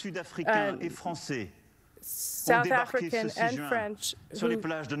 néo-zélandais, Polish, sud-africains et français, ont South débarqué African ce 6 and juin French sur les who,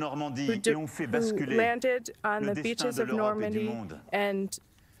 plages de Normandie who, et ont fait basculer landed on le the destin beaches de of l'Europe et du Normandy monde. and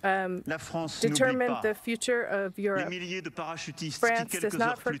La France n'oublie determined pas the future of les Europe. milliers de parachutistes France qui, does quelques not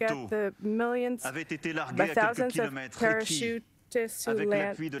heures plus forget tôt, the millions, avaient été largués the à quelques thousands of kilomètres et qui, parachutists who avec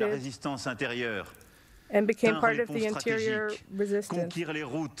l'appui de la landed résistance intérieure, and became tinrent part les of the ponts interior stratégiques, resistance, conquirent les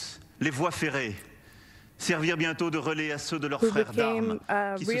routes, les voies ferrées, servirent bientôt de relais à ceux de leurs who frères became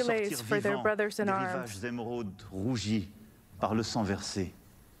d'armes qui se relays sortirent for their vivants brothers in des arms. rivages émeraudes rougis par le sang versé.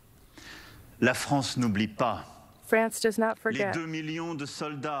 La France n'oublie pas France does not les forget 2 millions de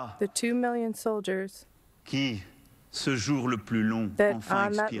soldats the 2 million soldiers qui, ce jour le plus long, that enfin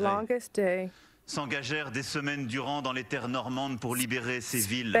on that expiré, longest day s'engagèrent des semaines durant dans les terres normandes pour libérer ces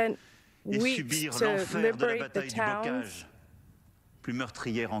villes spent et weeks subir to l'enfer de la liberate the bataille du towns, bocage, plus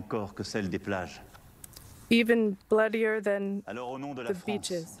meurtrière encore que celle des plages. even bloodier than Alors au nom de la the France,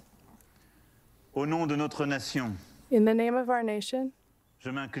 beaches. au nom de notre nation, In the name of our nation, je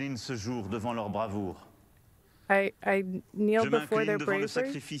m'incline ce jour devant leur bravoure. I kneel Je before their m'incline devant le bravery,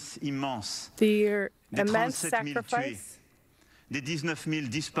 sacrifice immense their des immense 37 000 tués, sacrifice, des 19 000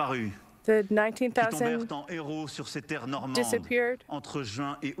 disparus, the qui 19,000 tombèrent en héros sur ces terres normandes disappeared, entre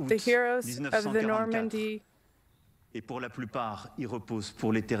juin et août the heroes of the 1944, Normandy, et pour la plupart y reposent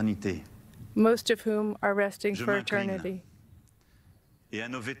pour l'éternité. most of whom are resting Je for m'incline. eternity. Et à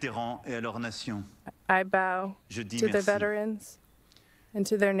nos vétérans et à leur nation, I bow je dis to the merci. veterans and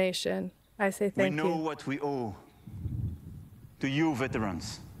to their nation. I say We thank know you. what we owe to you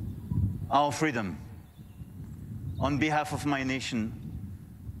veterans, our freedom. On behalf of my nation,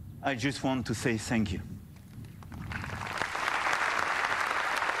 I just want to say thank you.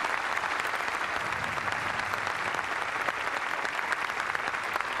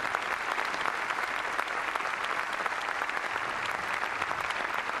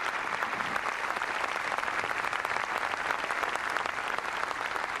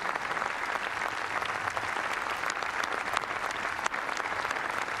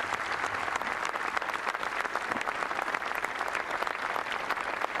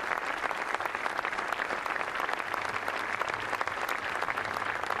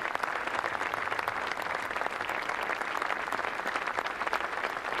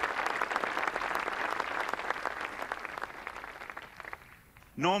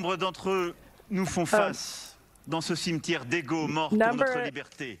 Nombre d'entre eux nous font face dans ce cimetière d'égaux morts pour notre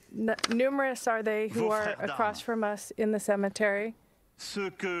liberté. Numerous are they who Vos are frères d'armes. across from us in the cemetery. Ceux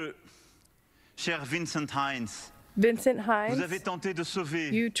que, cher Vincent Hines, Vincent vous avez Hines, tenté de sauver,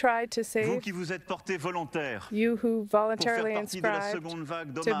 you tried to vous save, qui vous êtes porté volontaire you who pour faire voluntarily partie de la inscribed seconde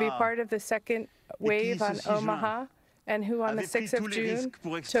vague to be d'Omaha, part of the second wave ce on 6 juin, Omaha, and who on the avez pris 6th tous of les June risques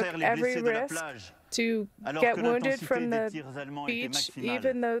pour took extraire les every blessés de la risk plage, to alors get que wounded l'intensité from des the tirs allemands était beach, maximale.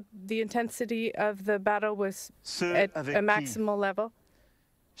 even though the intensity of the battle was Ceux at avec a qui, maximal level.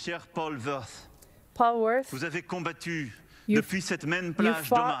 cher Paul Worth, Paul Worth, vous avez combattu You- depuis cette même you plage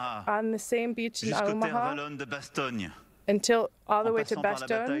fought d'Omaha on the same beach in jusqu'aux terres Omaha wallonnes de Bastogne, until all the en way to passant par la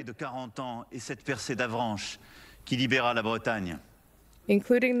bataille Bastogne, de 40 ans et cette percée d'Avranches qui libéra la Bretagne.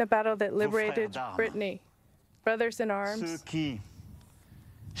 including the battle that frères liberated d'armes. Brittany. Brothers in Ceux arms, qui,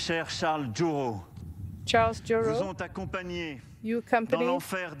 cher Charles Jourot, Charles vous Juro, ont accompagné you dans accompanied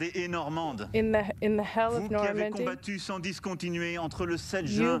l'enfer des haies normandes. in the hell Vous of qui avez Normandy, combattu sans discontinuer entre le 7 you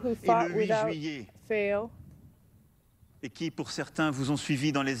juin who et fought le 8 without juillet, fail, et qui, pour certains, vous ont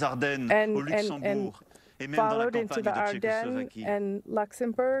suivi dans les Ardennes, And- au and- Luxembourg, et même dans la followed into campagne the de Ardennes Tchécoslovaquie. and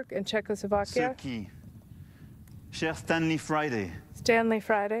Luxembourg and Ceux Czechoslovakia. qui, cher Stanley Friday, Stanley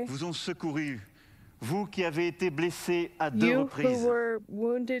Friday, vous ont secouru, vous qui avez été blessé à 2 you who reprises were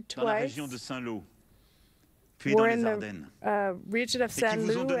wounded dans la twice, région de Saint-Lô, puis dans were les in Ardennes, the region of et qui Saint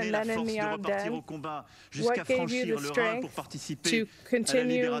vous ont Loup donné and la then in force the de repartir au Ardennes, combat jusqu'à what gave you franchir the le Rhin strength pour participer to à la continue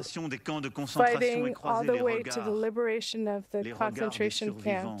libération des camps de concentration et fighting all croiser the les way to the regards, liberation of the les regards des concentration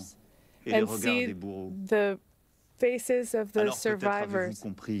survivants camps et les and regards see des bourreaux. the faces of the Alors peut-être avez-vous survivors.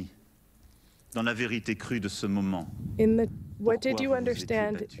 compris dans la vérité crue de ce moment? What did Pourquoi you vous vous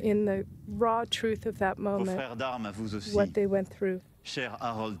understand étiez battu? in the raw truth of that Vos moment, frères d'armes à vous aussi, what they went through? cher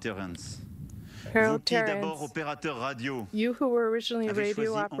Harold Terrence. Vous Harold qui d'abord Terrence, opérateur radio, you who were originally a avez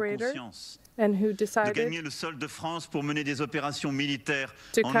radio choisi en operator conscience and who de decided gagner le sol de France pour mener des opérations militaires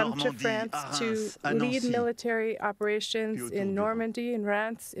to en come to Normandie, France à to Reims, à lead Nancy. military operations puis autour in de Normandy, in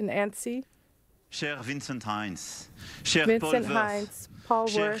Reims, in Annecy. Cher Vincent Hines, cher Paul Vincent Worth, Hines, Paul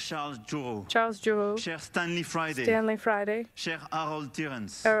cher Worth, Charles Jouro, Charles Giroux, cher Stanley Friday, Stanley Friday, cher Harold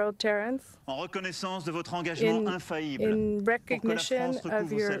Terrence, Harold Terrence, en reconnaissance de votre engagement infaillible in pour que la recognition France of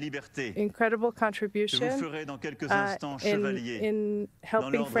recouvre sa your liberté, incredible je contribution vous ferai dans quelques instants chevalier in dans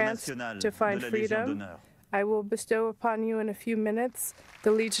helping l'ordre France national to de find la Légion freedom. d'honneur. I will bestow upon you in a few minutes the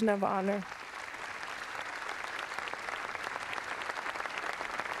Legion of Honor.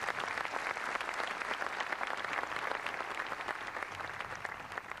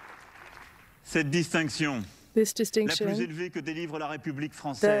 Cette distinction, This la plus distinction, élevée que délivre la République the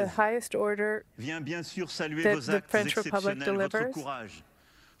française, highest order vient bien sûr saluer that vos the actes French Republic exceptionnels, votre delivers, courage,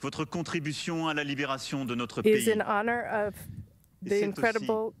 votre contribution à la libération de notre is pays. in honor of Et the c'est incredible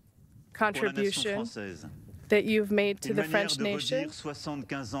pour la nation contribution française. that you've made to Une the manière French de nation. redire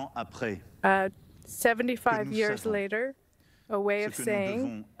 75 ans après 75 nous years savons later, a way ce of que nous saying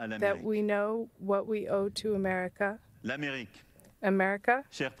devons à that l'Amérique. we know what we owe to America. L'Amérique, America,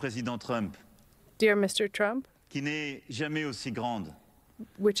 cher président Trump, dear Mr. Trump, qui n'est jamais aussi grande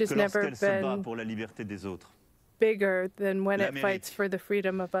which has que never lorsqu'elle se bat been pour la liberté des autres, bigger than when it L'Amérique, fights for the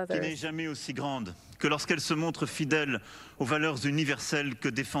freedom of qui n'est others. jamais aussi grande que lorsqu'elle se montre fidèle aux valeurs universelles que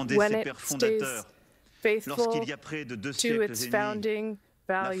défendaient When ses it pères stays fondateurs. faithful Lorsqu'il y a près de 2 to siècles its et demi, founding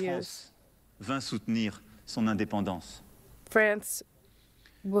la values. France vint soutenir son indépendance. France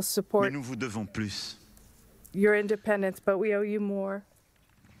will Mais support nous vous devons plus. your independence, but we owe you more.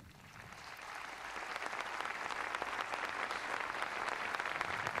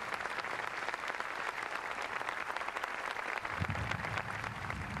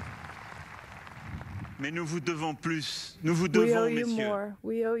 Mais nous vous devons plus. Nous vous We devons, owe you messieurs. more.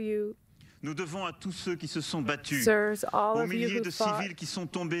 We owe you, Nous devons à tous ceux qui se sont battus, sirs, all aux of you milliers who de fought, civils qui sont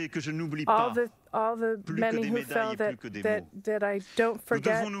tombés et que je n'oublie all pas. the Plus que many des who médailles fell et that, plus que des that, mots. that I don't Nous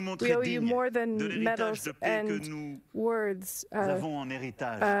forget. devons nous We montrer owe you dignes more than de l'héritage medals de paix que and nous words. avons en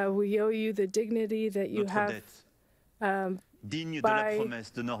héritage. We owe you the dignity that you Notre have dette, digne de la by-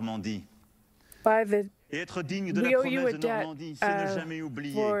 promesse de Normandie. by the Et être digne de We la owe you promesse a de debt Normandie, c'est ne jamais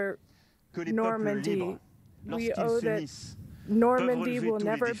oublier for que les peuples Normandy. libres, We owe lorsqu'ils that s'unissent, Normandy relever will tous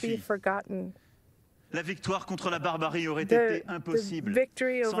les never défis. be forgotten. la victoire contre la barbarie aurait The été impossible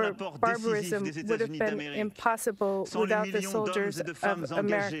victory sans over l'apport décisif barbarism des would have États-Unis been d'Amérique, impossible sans les without the millions d'hommes soldiers et de femmes of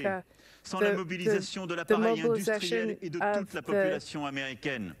engagés, America. sans The- la mobilisation de the l'appareil mobilization industriel et de of toute la the population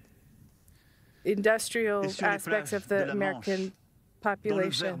américaine. Industrial Et sur les aspects plages of de the la American Manche, dans le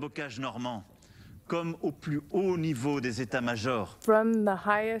population. vert bocage normand, comme au plus haut niveau des états-majors, From the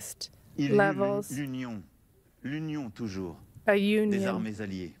highest il y eut levels, l'union toujours, a des union, armées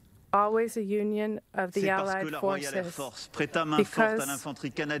alliées. always a union of the C'est parce que Allied la Royal Air Forces. Force prêta main forte à Because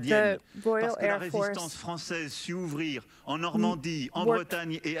l'infanterie canadienne, the Royal parce que la Air résistance Force française sut ouvrir en Normandie, en worked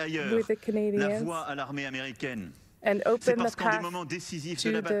Bretagne et ailleurs with the la Canadians voie à l'armée américaine. and C'est open parce the qu'en des path moments décisifs to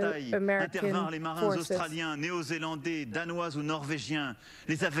de la the bataille American intervinrent les marins forces. australiens, néo-zélandais, danois ou norvégiens,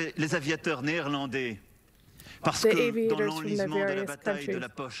 les aviateurs néerlandais. Parce The que dans aviators from the l'enlisement de la various bataille de countries. la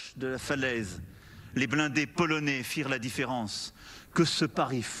poche, de la falaise, les blindés polonais firent la différence. Que ce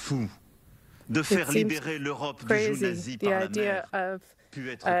pari fou de faire seems libérer l'Europe du joug crazy, nazi the par la idea mer of pu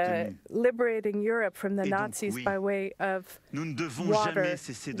être obtenu. liberating Europe from the Et donc, Nazis oui, by way of Nous ne devons water. jamais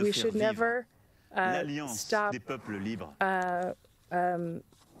cesser de We faire should vivre never l'alliance stop des peuples libres.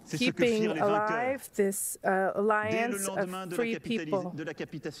 C'est ce que keeping firent les vainqueurs. alive this Dès le alliance lendemain of de free people.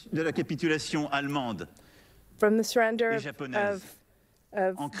 de la capitulation allemande, From the surrender et of japonaise,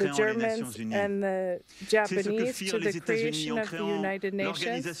 en the créant les Germans Nations Unies. and the C'est ce que Japanese firent to les the États-Unis creation en of the créant United Nations,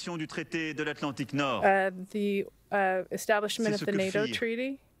 l'organisation du traité de l'Atlantique Nord. the establishment C'est of ce the que NATO firent.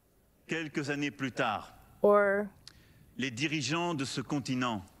 Treaty, Quelques années plus tard, or les dirigeants de ce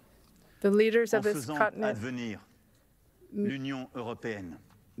continent, the leaders en of this faisant continent advenir l'Union européenne.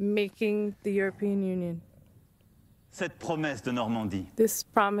 making the European Union. Cette promesse de Normandie, This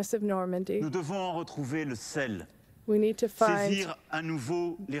promise of Normandy, nous devons en retrouver le sel, we need to find saisir à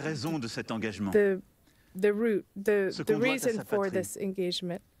nouveau les raisons de cet engagement, the root, Ce the qu'on doit à reason sa for patrie. this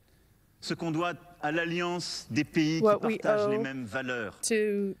engagement, ce qu'on doit à l'alliance des pays What qui we partagent les owe mêmes valeurs, to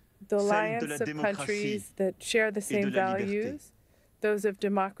the Celle de alliance la of démocratie countries that share the de same la liberté. values, those of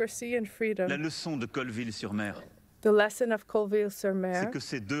democracy and la freedom. leçon de Colville-sur-Mer. The lesson of C'est Colville-sur-Mer que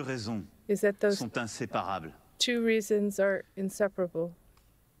ces deux raisons is that those sont inséparables. two reasons are inseparable.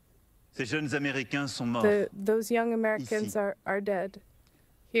 Ces jeunes Américains sont morts Those young Americans are dead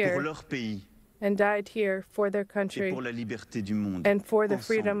here pour leur pays and died here for their et country pour la liberté du monde. and for the Ensemble,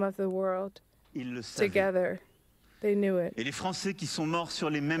 freedom of the world. ils le savaient. Together, they knew it. Et les Français qui sont morts sur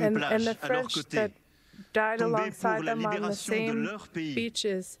les mêmes And plages the à leur French côté, that died tombés alongside pour la them on the libération de same leur pays,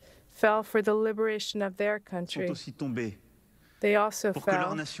 beaches fell for the liberation of their sont country. aussi tombés They also pour que leur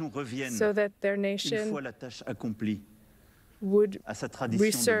fell nation revienne, so that their une nation fois la tâche accomplie, would à sa tradition de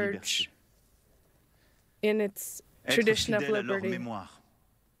liberté. resurge in its Être tradition of fidèle à leur liberty. mémoire,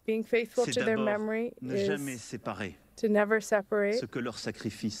 Being faithful c'est to their d'abord memory ne jamais is séparer to never separate ce que leur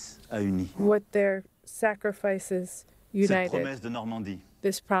sacrifice a uni. what their sacrifices Cette united. promesse de Normandie,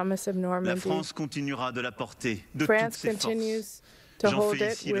 This promise of la Normandy. France continuera de la porter de toutes France ses forces. continues to J'en hold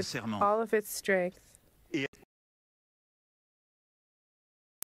fais it ici le with serment. all of its strength. Et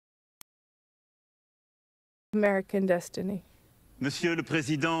American destiny. Monsieur le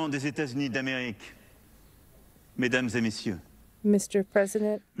Président des États-Unis d'Amérique, Mesdames et Messieurs, Mr.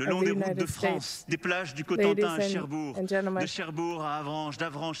 President le of long the des routes de United France, States, des plages du Cotentin à ladies Cherbourg, and gentlemen, de Cherbourg à Avranches,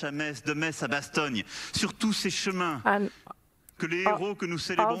 d'Avranches à Metz, de Metz à Bastogne, sur tous ces chemins and que les all- héros que nous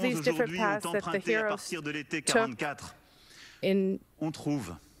célébrons these different aujourd'hui ont paths that the empruntés à heroes partir de l'été took 44, in on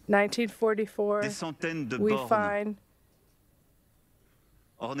trouve 1944, des centaines de we bornes find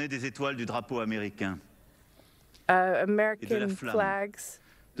ornées des étoiles du drapeau américain, American flamme. flags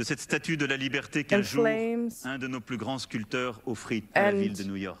de cette statue de la liberté qu'un and jour flames, un de nos plus grands sculpteurs offrit à la and ville de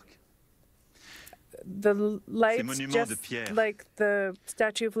New York. the lights, monuments de just pierre like the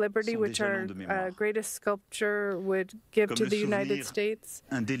Statue of Liberty, sont which des our jalons de mémoire. greatest sculpture would give Comme to le the United souvenir States,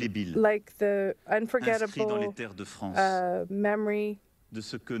 Indélébile, like the inscrit dans les unforgettable terres de France, memory de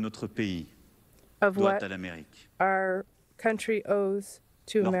ce que notre pays of doit what à l'Amérique. our country owes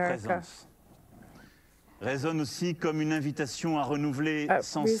to Leur America. présence résonne aussi comme une invitation à renouveler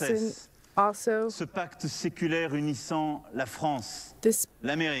sans Reason cesse also, ce pacte séculaire unissant la France, this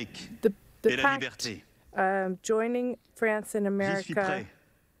l'Amérique the et la pact liberté. joining France and J'y suis America prêt,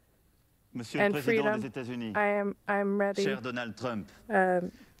 Monsieur le and Président freedom. des États-Unis, I'm ready, cher Donald Trump.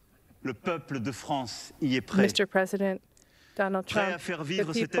 Le peuple de France y est prêt, Mr. President Donald prêt Trump. à faire The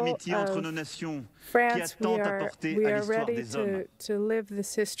vivre cette people amitié entre of nos nations qui a France, tant apporté we à are l'histoire ready des hommes to live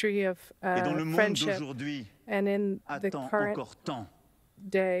this history of et dont le monde friendship. d'aujourd'hui And in the attend current encore tant.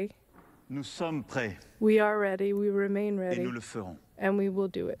 day, Nous sommes prêts we are ready, we remain et ready, nous le ferons. and we will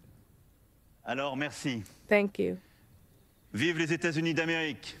do it. Alors merci. Thank you. Vive les États-Unis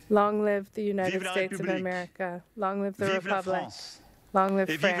d'Amérique. Long live the United Vive la States of République. America. Long live the Vive la Republic. France. Long live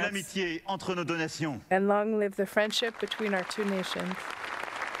Et vive France. l'amitié entre nos deux nations. And long live the friendship between our two nations.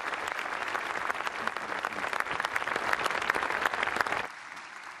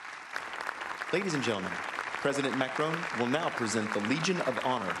 Ladies and gentlemen, President Macron will now present the Legion of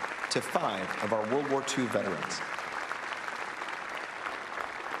Honor to 5 of our World War II veterans.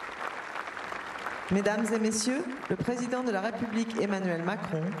 Mesdames et Messieurs, le président de la République Emmanuel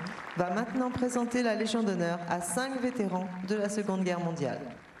Macron va maintenant présenter la Légion d'honneur à 5 vétérans de la Seconde Guerre mondiale.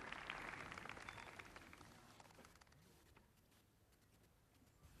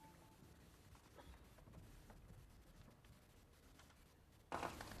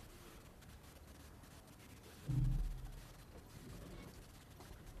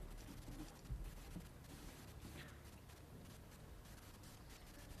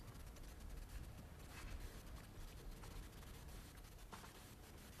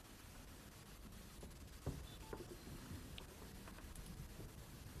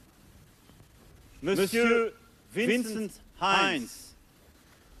 Monsieur Vincent Hines,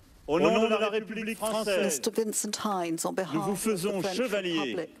 au nom de la République française, Mr. Vincent Hines, on behalf nous vous of faisons the French chevalier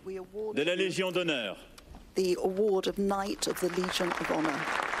Republic, we award de la you Légion d'honneur. the award of Knight of the Legion of Honor.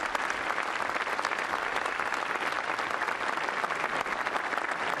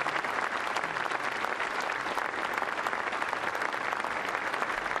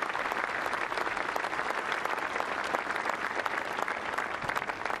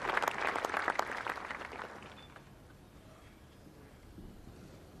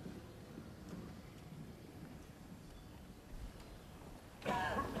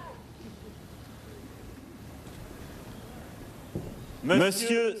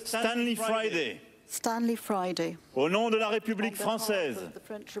 Monsieur Stanley Friday, Stanley Friday, au nom de la on République behalf française, of the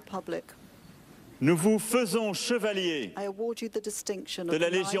French Republic, nous vous faisons chevalier I award you the distinction de of la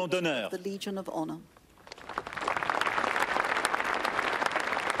Knight Légion d'honneur. of the Legion of Honor.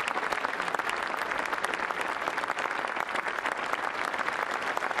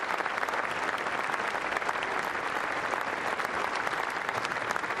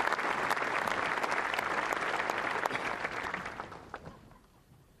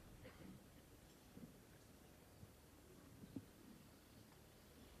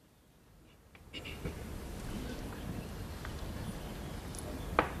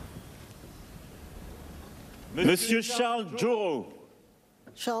 Monsieur Charles Jourot,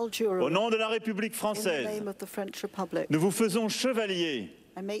 Charles Jourot, au nom de la République in the française, name of the French Republic, nous vous faisons chevalier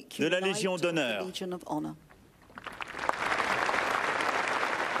I make you de la Knight Légion of the d'honneur. Legion of Honor.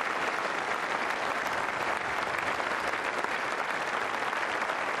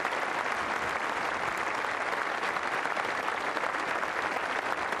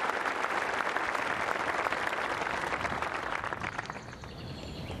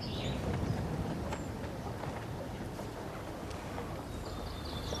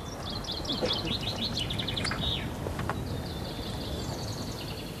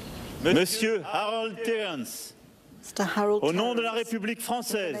 Monsieur Harold Terence, Mr. Harold au nom de la Terence, République in the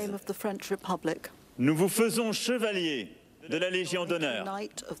française, name of the French Republic, nous vous faisons chevalier de la Légion I make you d'honneur.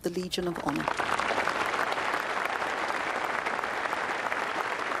 Knight of the Legion of Honor.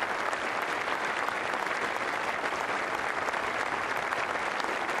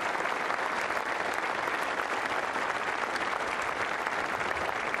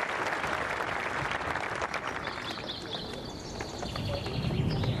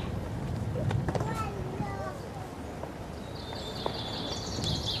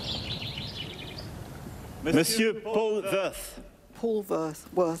 Monsieur Paul Worth, Paul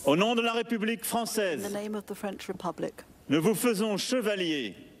Worth, au nom de la République in the française, name of the French Republic, nous vous faisons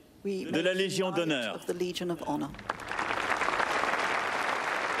chevalier we de make la you Légion Knight d'honneur. of the Legion of Honor.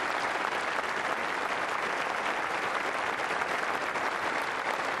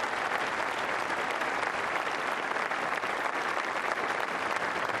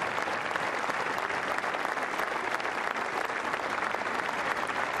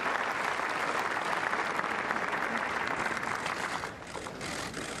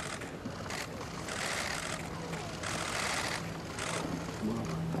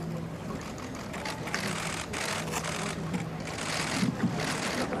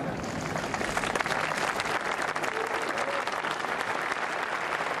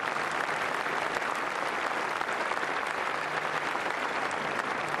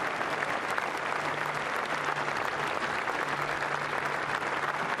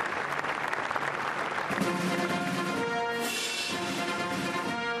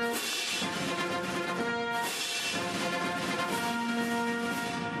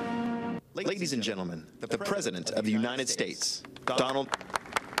 Ladies and gentlemen, the President of the United States, Donald.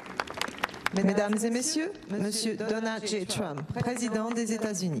 Mesdames et messieurs, Monsieur Donald J. Trump, président des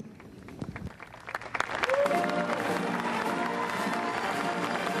États-Unis.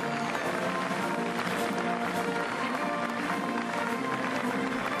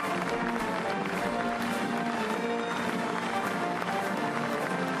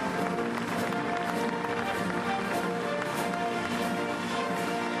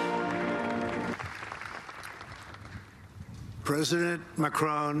 President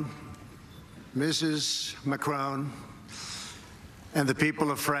Macron, Mrs. Macron, and the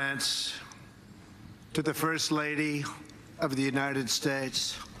people of France, to the First Lady of the United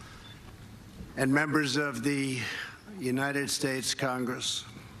States and members of the United States Congress,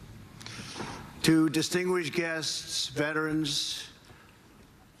 to distinguished guests, veterans,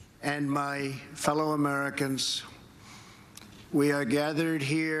 and my fellow Americans, we are gathered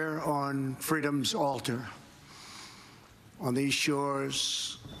here on freedom's altar, on these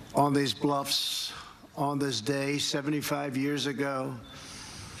shores, on these bluffs, on this day 75 years ago.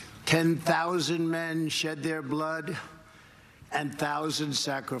 10,000 men shed their blood and thousands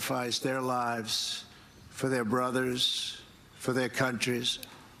sacrificed their lives for their brothers, for their countries,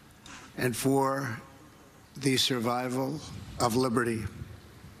 and for the survival of liberty.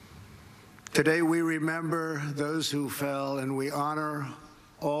 Today we remember those who fell and we honor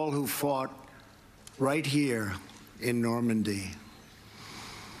all who fought right here in Normandy.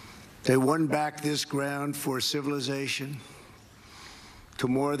 They won back this ground for civilization to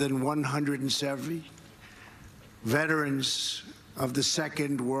more than 170 veterans of the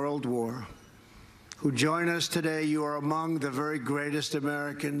Second World War who join us today. You are among the very greatest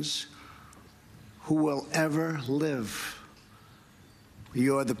Americans who will ever live.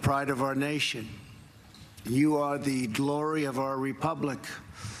 You are the pride of our nation. You are the glory of our republic.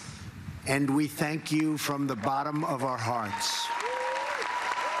 And we thank you from the bottom of our hearts.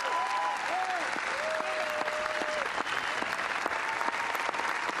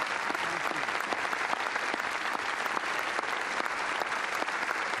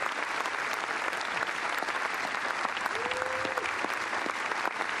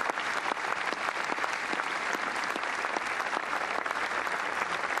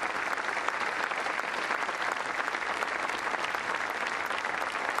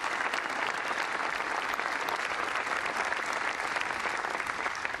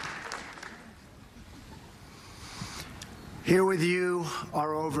 Here with you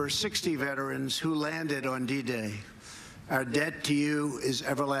are over 60 veterans who landed on D-Day. Our debt to you is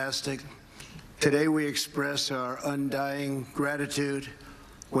everlasting. Today we express our undying gratitude.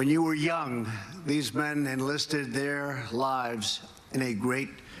 When you were young, these men enlisted their lives in a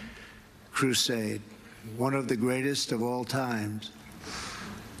great crusade, one of the greatest of all times.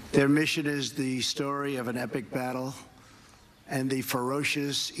 Their mission is the story of an epic battle and the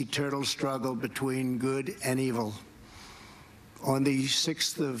ferocious eternal struggle between good and evil. On the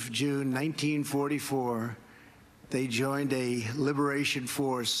 6th of June, 1944, they joined a liberation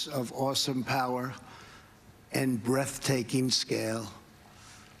force of awesome power and breathtaking scale.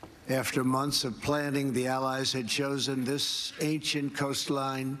 After months of planning, the Allies had chosen this ancient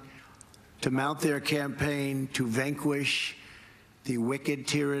coastline to mount their campaign to vanquish the wicked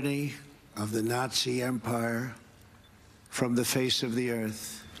tyranny of the Nazi Empire from the face of the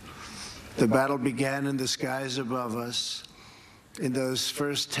earth. The battle began in the skies above us. In those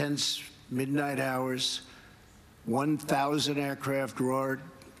first tense midnight hours, 1,000 aircraft roared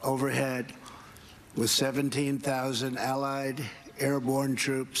overhead with 17,000 Allied airborne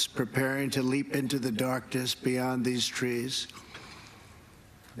troops preparing to leap into the darkness beyond these trees.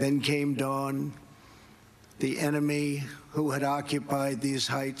 Then came dawn. The enemy who had occupied these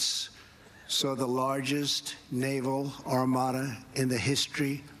heights saw the largest naval armada in the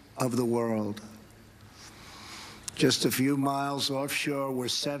history of the world. Just a few miles offshore were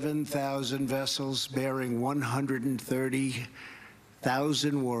 7,000 vessels bearing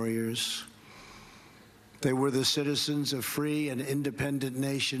 130,000 warriors. They were the citizens of free and independent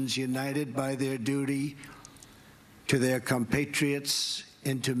nations united by their duty to their compatriots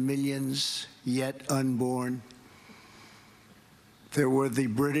and to millions yet unborn. There were the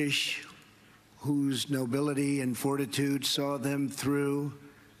British whose nobility and fortitude saw them through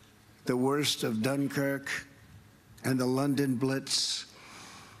the worst of Dunkirk and the London Blitz.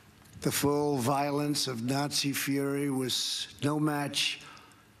 The full violence of Nazi fury was no match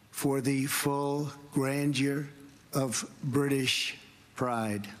for the full grandeur of British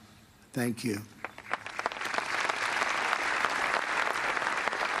pride. Thank you.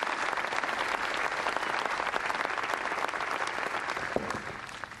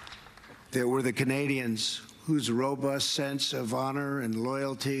 There were the Canadians whose robust sense of honor and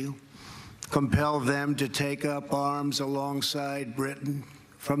loyalty compelled them to take up arms alongside Britain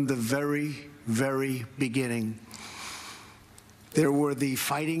from the very, very beginning. There were the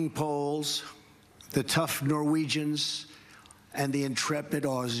fighting Poles, the tough Norwegians, and the intrepid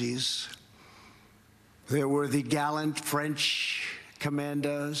Aussies. There were the gallant French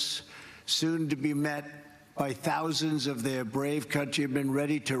commandos, soon to be met by thousands of their brave countrymen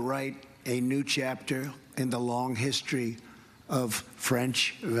ready to write a new chapter in the long history of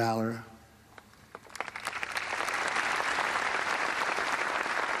French valor.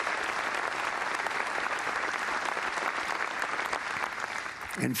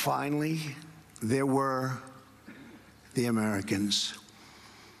 And finally, there were the Americans.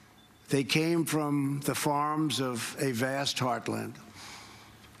 They came from the farms of a vast heartland,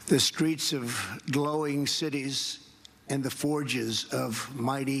 the streets of glowing cities, and the forges of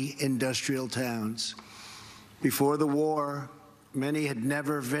mighty industrial towns. Before the war, many had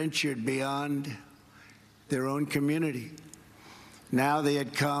never ventured beyond their own community. Now they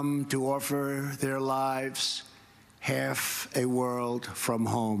had come to offer their lives half a world from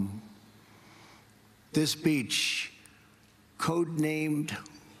home. This beach, codenamed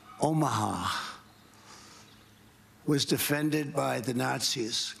Omaha, was defended by the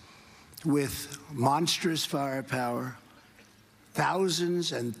Nazis with monstrous firepower,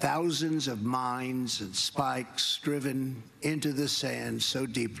 thousands and thousands of mines and spikes driven into the sand so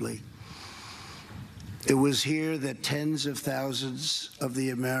deeply. It was here that tens of thousands of the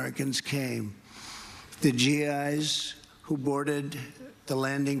Americans came. The GIs who boarded the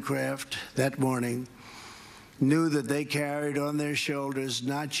landing craft that morning knew that they carried on their shoulders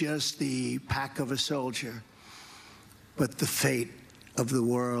not just the pack of a soldier, but the fate of the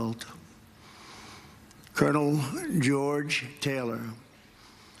world. Colonel George Taylor,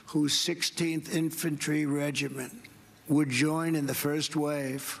 whose 16th Infantry Regiment would join in the first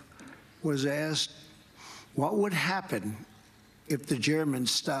wave, was asked what would happen if the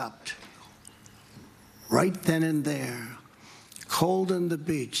Germans stopped. Right then and there, cold on the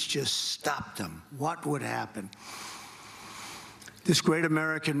beach, just stopped them. What would happen? This great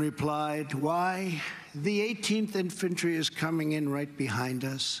American replied, "Why, the 18th Infantry is coming in right behind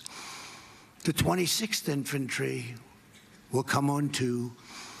us. The 26th Infantry will come on too.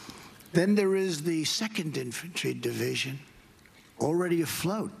 Then there is the 2nd Infantry Division, already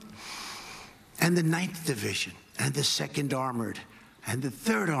afloat, and the 9th Division, and the 2nd Armored, and the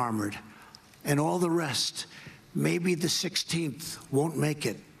 3rd Armored, and all the rest. Maybe the 16th won't make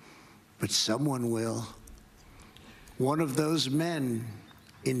it, but someone will. One of those men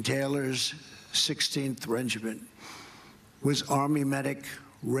in Taylor's 16th Regiment was Army medic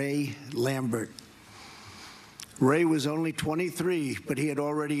Ray Lambert. Ray was only 23, but he had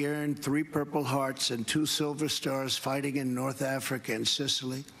already earned 3 Purple Hearts and 2 Silver Stars fighting in North Africa and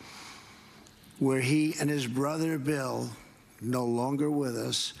Sicily, where he and his brother Bill, no longer with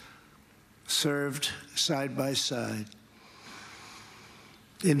us, served side by side.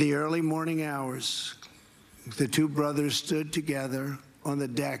 In the early morning hours, the 2 brothers stood together on the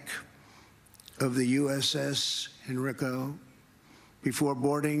deck of the USS Enrico before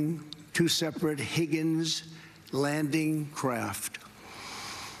boarding 2 separate Higgins landing craft.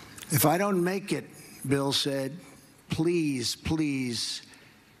 "If I don't make it," Bill said, "please, please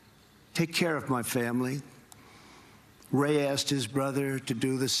take care of my family." Ray asked his brother to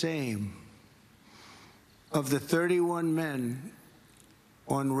do the same. Of the 31 men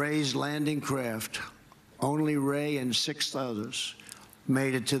on Ray's landing craft, only Ray and 6 others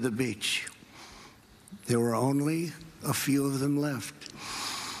made it to the beach. There were only a few of them left.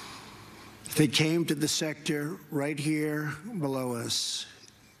 They came to the sector right here below us.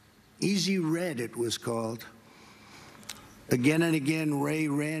 Easy Red, it was called. Again and again, Ray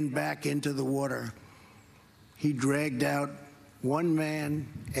ran back into the water. He dragged out one man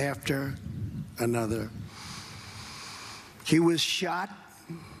after another. He was shot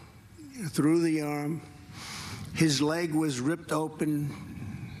through the arm. His leg was ripped open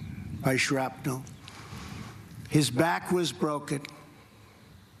by shrapnel. His back was broken.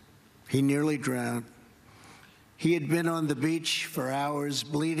 He nearly drowned. He had been on the beach for hours,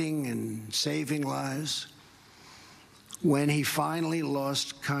 bleeding and saving lives, when he finally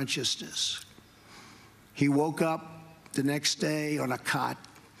lost consciousness. He woke up the next day on a cot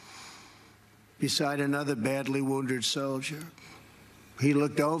beside another badly wounded soldier. He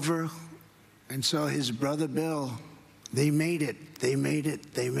looked over and saw his brother Bill. They made it, they made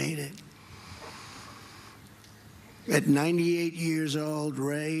it, they made it. At 98 years old,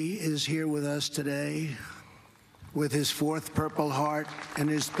 Ray is here with us today with his 4th Purple Heart and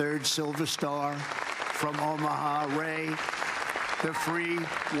his 3rd Silver Star from Omaha. Ray, the free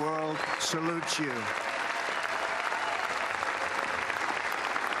world salutes you.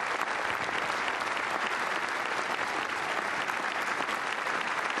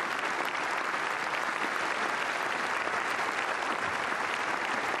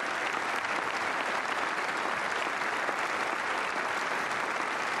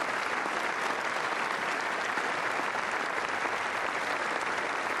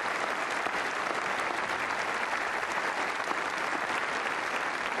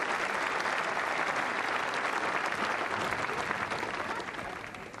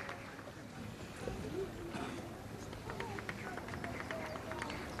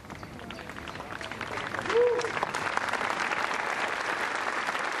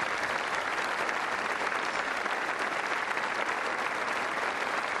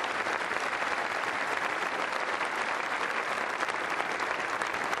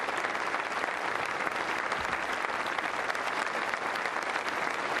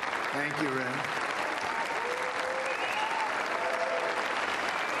 Thank you, Ray.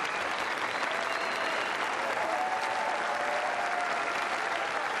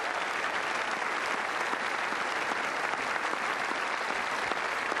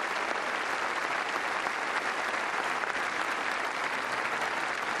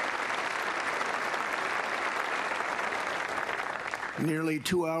 Nearly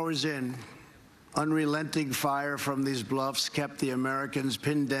 2 hours in, unrelenting fire from these bluffs kept the Americans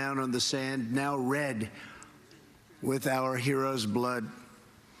pinned down on the sand, now red with our heroes' blood.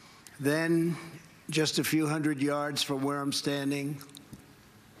 Then, just a few hundred yards from where I'm standing,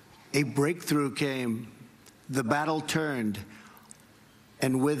 a breakthrough came. The battle turned,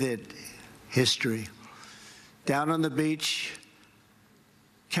 and with it, history. Down on the beach,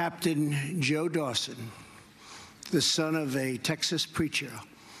 Captain Joe Dawson, the son of a Texas preacher,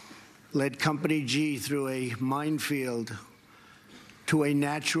 led Company G through a minefield to a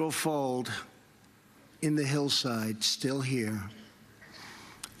natural fold in the hillside, still here.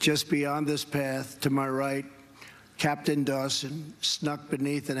 Just beyond this path, to my right, Captain Dawson snuck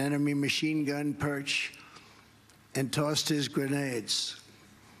beneath an enemy machine gun perch and tossed his grenades.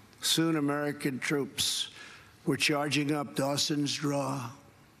 Soon American troops were charging up Dawson's draw.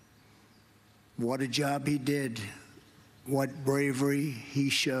 What a job he did. What bravery he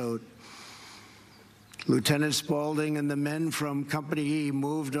showed. Lieutenant Spaulding and the men from Company E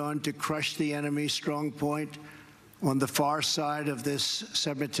moved on to crush the enemy's strong point on the far side of this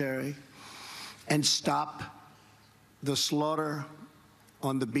cemetery and stop the slaughter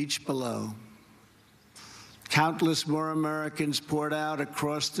on the beach below. Countless more Americans poured out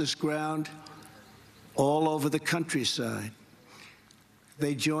across this ground all over the countryside.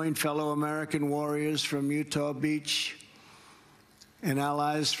 They joined fellow American warriors from Utah Beach and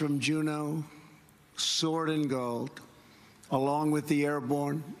allies from Juneau, sword and gold, along with the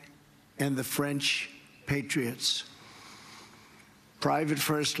airborne and the French patriots. Private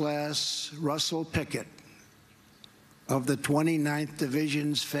First Class Russell Pickett of the 29th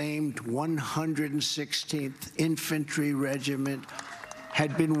Division's famed 116th Infantry Regiment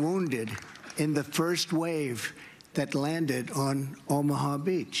had been wounded in the first wave that landed on Omaha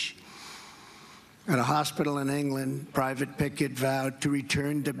Beach. At a hospital in England, Private Pickett vowed to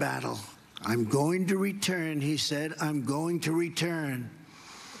return to battle. "I'm going to return," he said. "I'm going to return."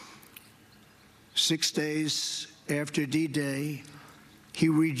 6 days after D-Day, he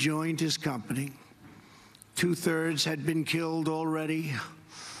rejoined his company. 2/3 had been killed already.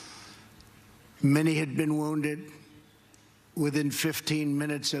 Many had been wounded within 15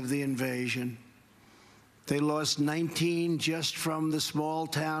 minutes of the invasion. They lost 19 just from the small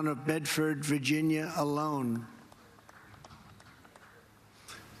town of Bedford, Virginia alone.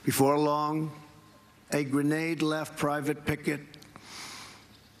 Before long, a grenade left Private Pickett,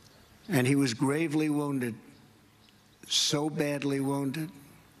 and he was gravely wounded, so badly wounded.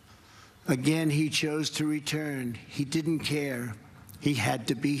 Again, he chose to return. He didn't care. He had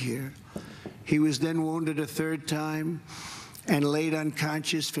to be here. He was then wounded a third time and laid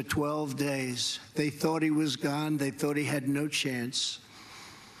unconscious for 12 days. They thought he was gone. They thought he had no chance.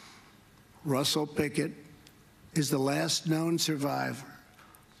 Russell Pickett is the last known survivor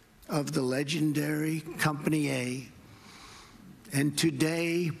of the legendary Company A. And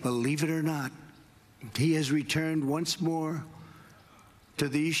today, believe it or not, he has returned once more to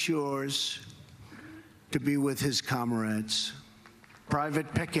these shores to be with his comrades.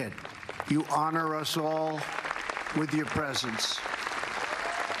 Private Pickett, you honor us all with your presence.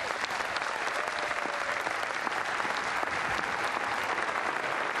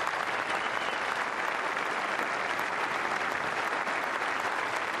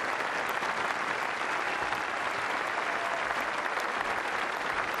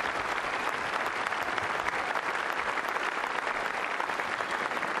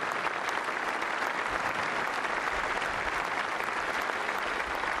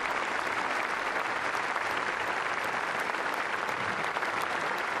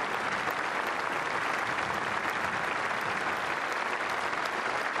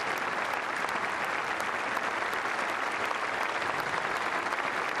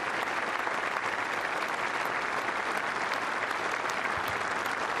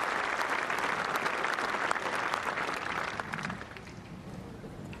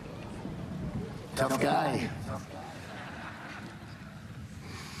 Tough guy.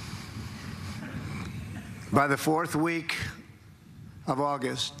 By the fourth week of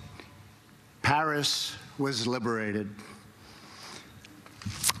August, Paris was liberated.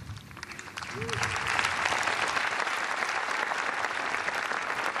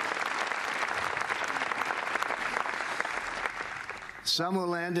 Some who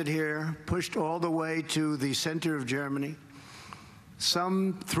landed here pushed all the way to the center of Germany.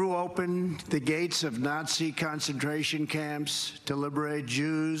 Some threw open the gates of Nazi concentration camps to liberate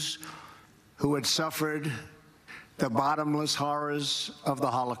Jews who had suffered the bottomless horrors of the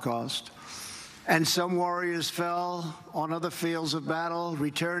Holocaust. And some warriors fell on other fields of battle,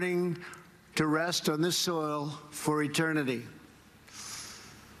 returning to rest on this soil for eternity.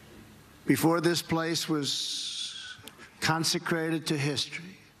 Before this place was consecrated to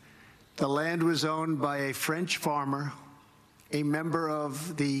history, the land was owned by a French farmer, a member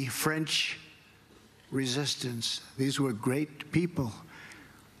of the French resistance. These were great people.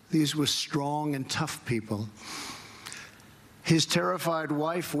 These were strong and tough people. His terrified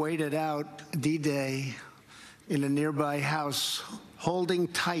wife waited out D-Day in a nearby house, holding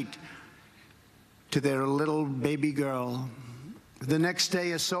tight to their little baby girl. The next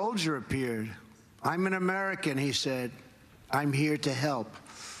day, a soldier appeared. "I'm an American," he said. "I'm here to help."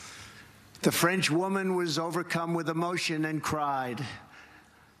 The French woman was overcome with emotion and cried.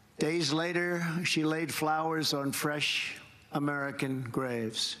 Days later, she laid flowers on fresh American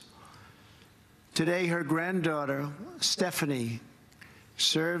graves. Today, her granddaughter, Stephanie,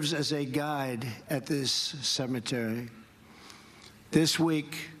 serves as a guide at this cemetery. This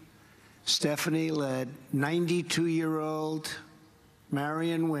week, Stephanie led 92-year-old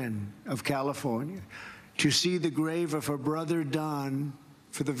Marion Wynn of California to see the grave of her brother Don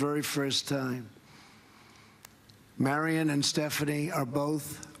for the very first time. Marion and Stephanie are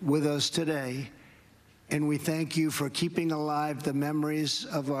both with us today, and we thank you for keeping alive the memories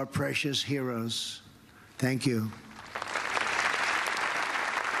of our precious heroes. Thank you.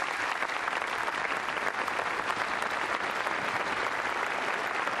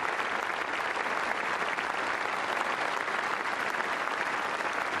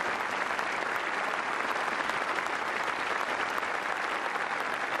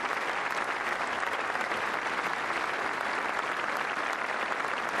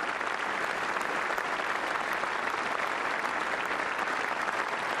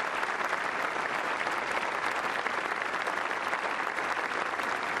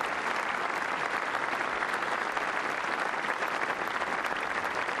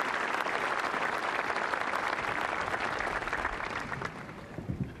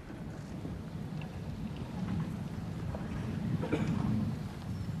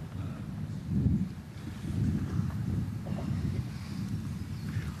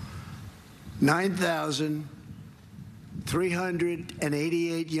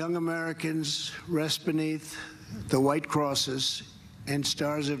 $9,388 young Americans rest beneath the white crosses and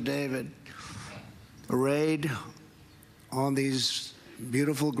stars of David, arrayed on these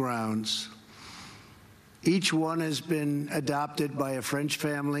beautiful grounds. Each one has been adopted by a French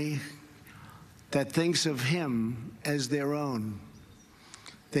family that thinks of him as their own.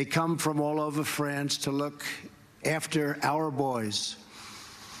 They come from all over France to look after our boys.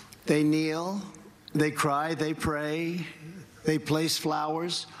 They kneel, they cry, they pray, they place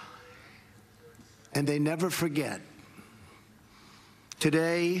flowers, and they never forget.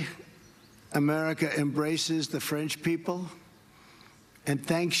 Today, America embraces the French people and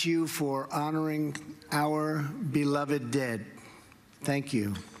thanks you for honoring our beloved dead. Thank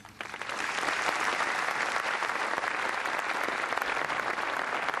you.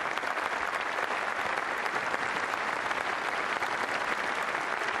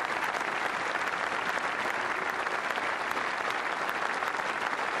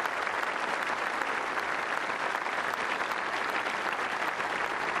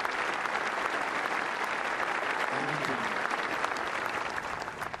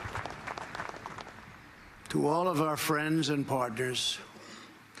 To all of our friends and partners,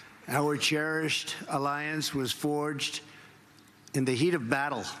 our cherished alliance was forged in the heat of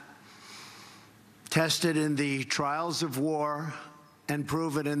battle, tested in the trials of war, and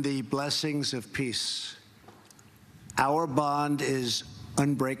proven in the blessings of peace. Our bond is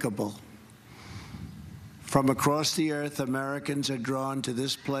unbreakable. From across the earth, Americans are drawn to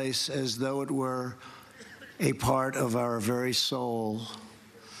this place as though it were a part of our very soul.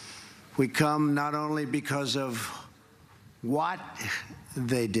 We come not only because of what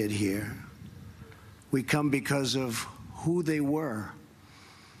they did here, we come because of who they were.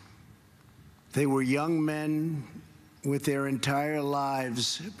 They were young men with their entire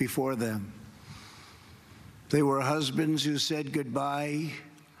lives before them. They were husbands who said goodbye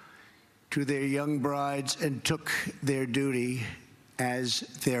to their young brides and took their duty as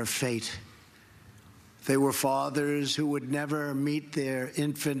their fate. They were fathers who would never meet their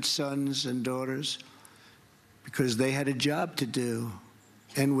infant sons and daughters because they had a job to do.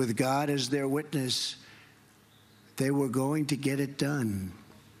 And with God as their witness, they were going to get it done.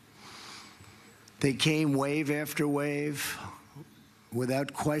 They came wave after wave,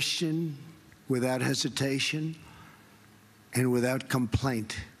 without question, without hesitation, and without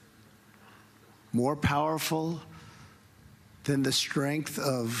complaint. More powerful than the strength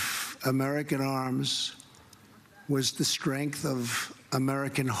of American arms was the strength of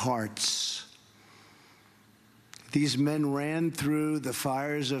American hearts. These men ran through the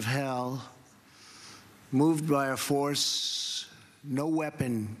fires of hell, moved by a force no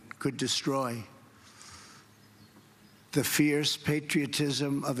weapon could destroy. The fierce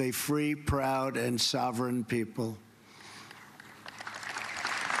patriotism of a free, proud, and sovereign people.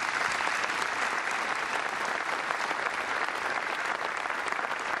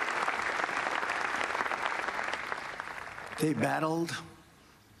 They battled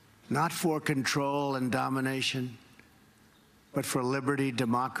not for control and domination, but for liberty,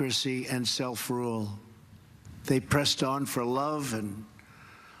 democracy, and self-rule. They pressed on for love and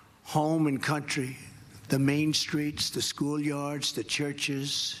home and country, the main streets, the schoolyards, the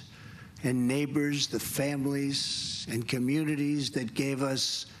churches, and neighbors, the families and communities that gave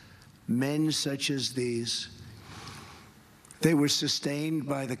us men such as these. They were sustained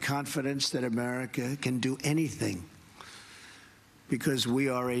by the confidence that America can do anything, because we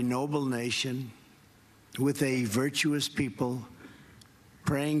are a noble nation with a virtuous people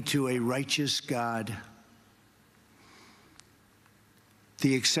praying to a righteous God.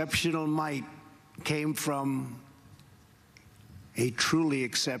 The exceptional might came from a truly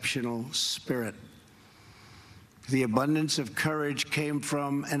exceptional spirit. The abundance of courage came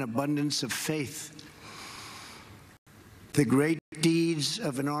from an abundance of faith. The great deeds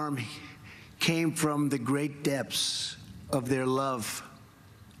of an army came from the great depths of their love.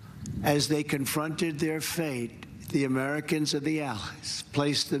 As they confronted their fate, the Americans and the Allies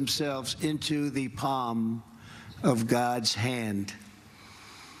placed themselves into the palm of God's hand.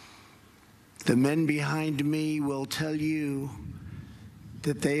 The men behind me will tell you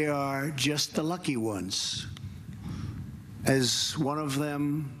that they are just the lucky ones. As one of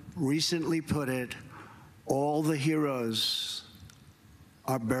them recently put it, all the heroes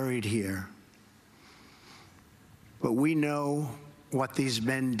are buried here. But we know what these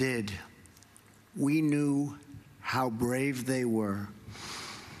men did. We knew how brave they were.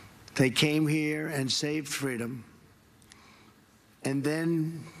 They came here and saved freedom. And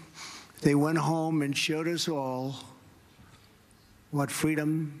then they went home and showed us all what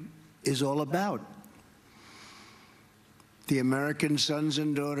freedom is all about. The American sons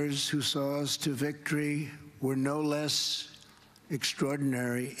and daughters who saw us to victory were no less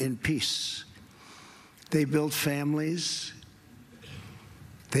extraordinary in peace. They built families.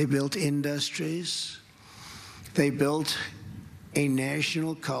 They built industries. They built a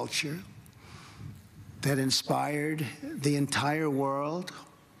national culture that inspired the entire world.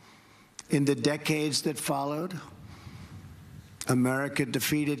 In the decades that followed, America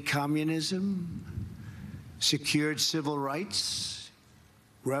defeated communism, secured civil rights,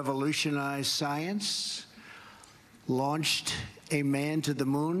 revolutionized science, launched a man to the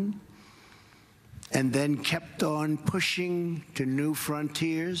moon, and then kept on pushing to new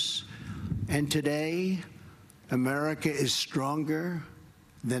frontiers. And today, America is stronger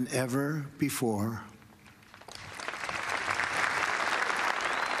than ever before.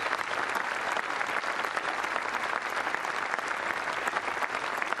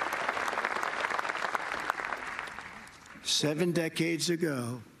 Seven decades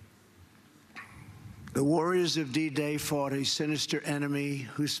ago, the warriors of D-Day fought a sinister enemy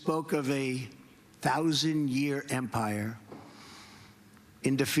who spoke of a 1,000-year empire.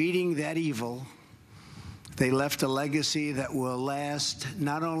 In defeating that evil, they left a legacy that will last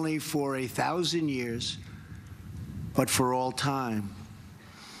not only for 1,000 years, but for all time.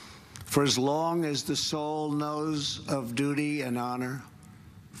 For as long as the soul knows of duty and honor,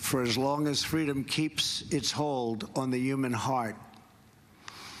 for as long as freedom keeps its hold on the human heart.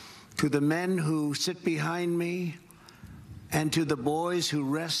 To the men who sit behind me and to the boys who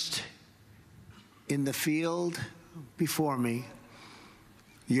rest in the field before me,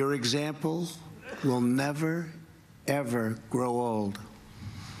 your example will never, ever grow old.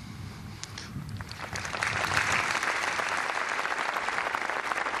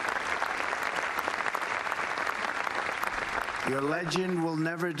 Your legend will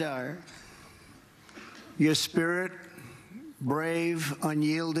never die. Your spirit, brave,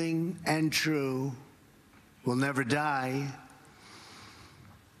 unyielding, and true, will never die.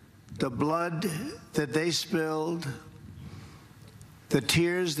 The blood that they spilled, the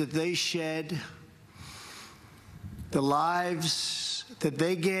tears that they shed, the lives that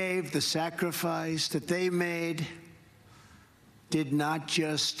they gave, the sacrifice that they made, did not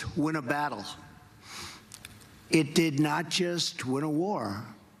just win a battle. It did not just win a war.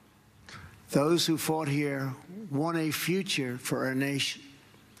 Those who fought here won a future for our nation.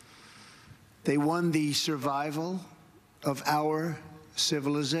 They won the survival of our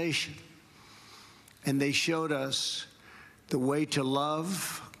civilization. And they showed us the way to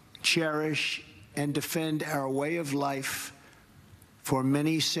love, cherish, and defend our way of life for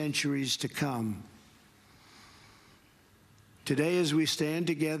many centuries to come. Today, as we stand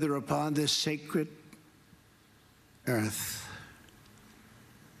together upon this sacred earth,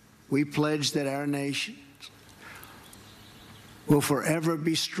 we pledge that our nation will forever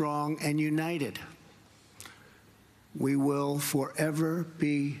be strong and united. We will forever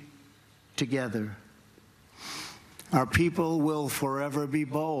be together. Our people will forever be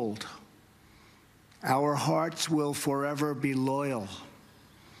bold. Our hearts will forever be loyal.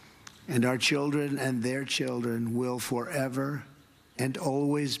 And our children and their children will forever and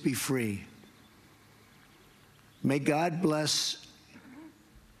always be free. May God bless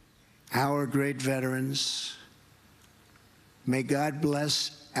our great veterans. May God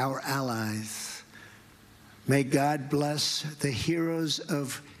bless our allies. May God bless the heroes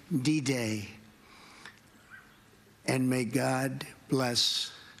of D-Day. And may God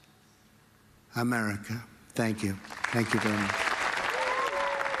bless America. Thank you. Thank you very much.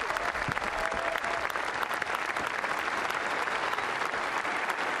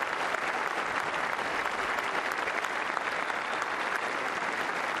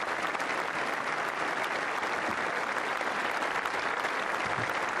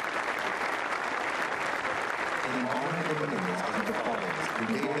 in honor of the memories of the fallen who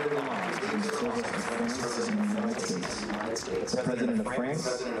gave their lives in service of France and the United States, the President of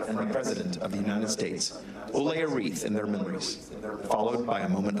France and the President of the United States will lay a wreath in their memories, followed by a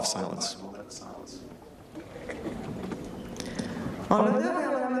moment of silence. En l'honneur et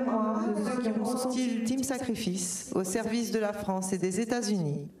en la mémoire de ceux qui ont consenti l'ultime sacrifice au service de la France et des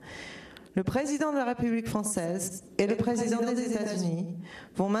États-Unis, le président de la République française et le président des États-Unis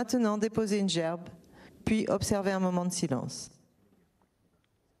vont maintenant déposer une gerbe, puis observer un moment de silence.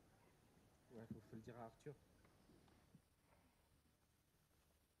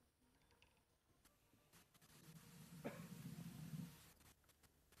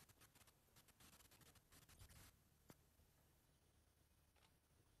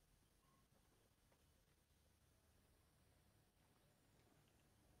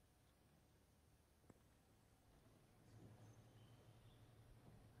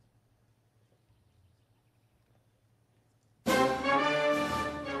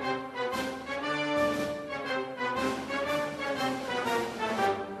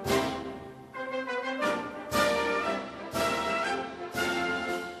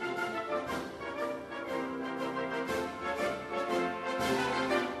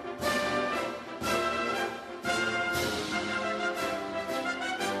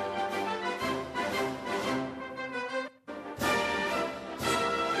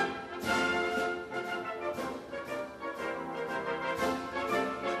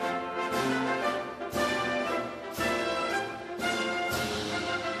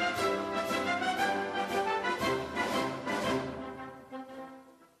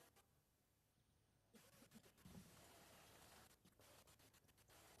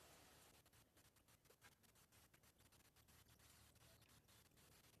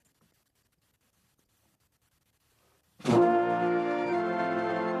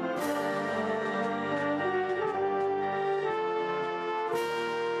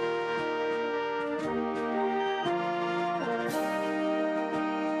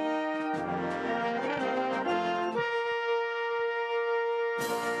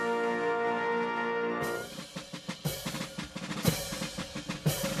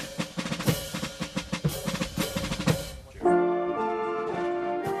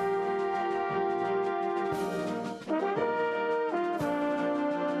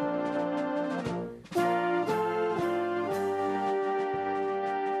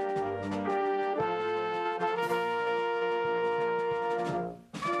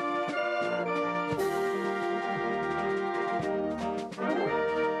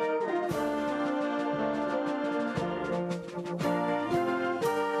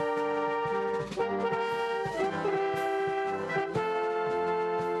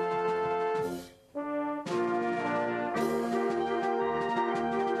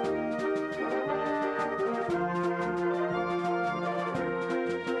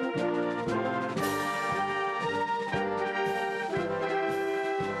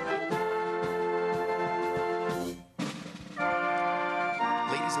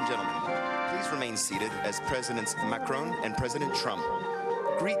 Seated as Presidents Macron and President Trump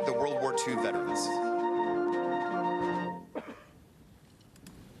greet the World War II veterans.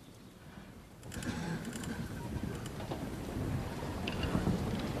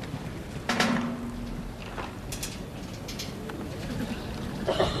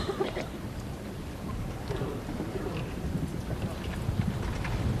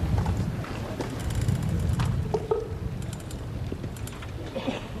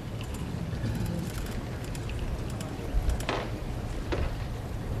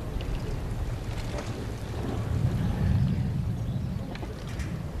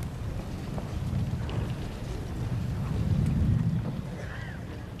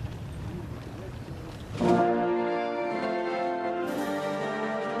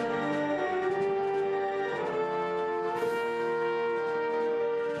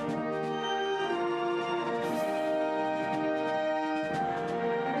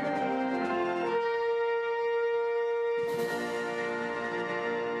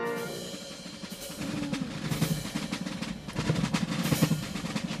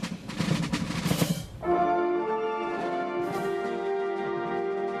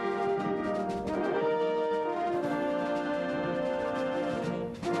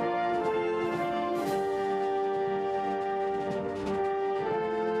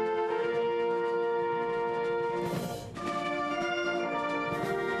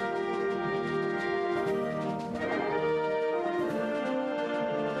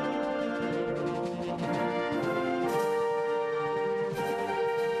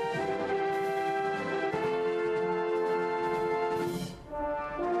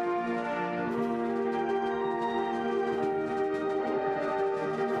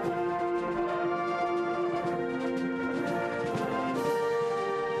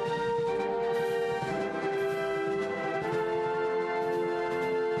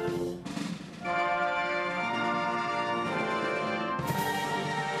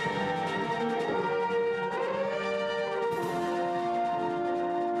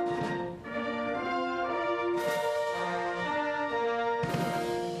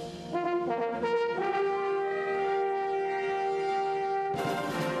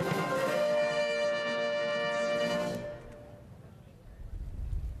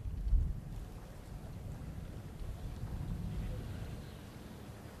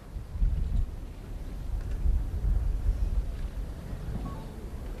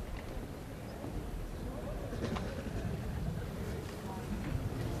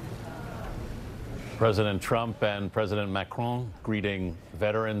 President Trump and President Macron greeting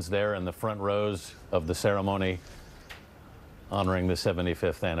veterans there in the front rows of the ceremony honoring the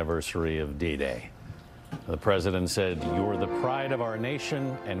 75th anniversary of D-Day. The president said, "You're the pride of our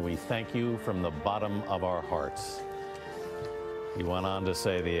nation, and we thank you from the bottom of our hearts." He went on to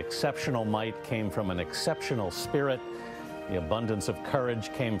say, "The exceptional might came from an exceptional spirit. The abundance of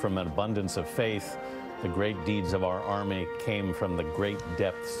courage came from an abundance of faith. The great deeds of our army came from the great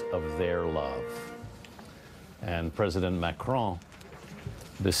depths of their love." And President Macron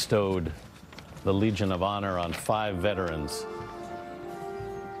bestowed the Legion of Honor on 5 veterans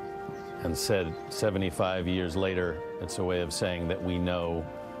and said 75 years later, it's a way of saying that we know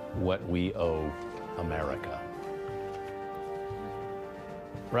what we owe America.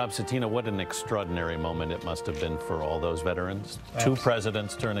 Rob Cetina, what an extraordinary moment it must have been for all those veterans. Absolutely. 2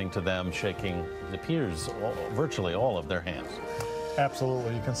 presidents turning to them, shaking, it appears, virtually all of their hands.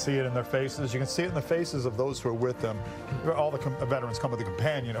 Absolutely. You can see it in their faces. You can see it in the faces of those who are with them. All the veterans come with a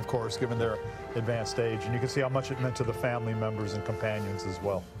companion, of course, given their advanced age. And you can see how much it meant to the family members and companions as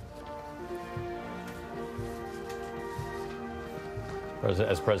well.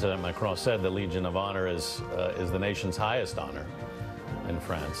 As President Macron said, the Legion of Honor is the nation's highest honor in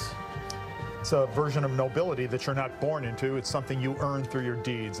France. It's a version of nobility that you're not born into. It's something you earn through your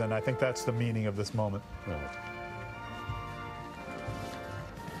deeds. And I think that's the meaning of this moment. Right.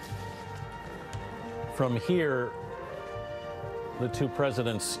 From here, the 2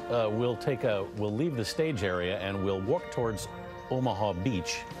 presidents will leave the stage area and will walk towards Omaha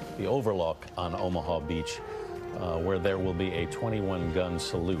Beach, the overlook on Omaha Beach, where there will be a 21-gun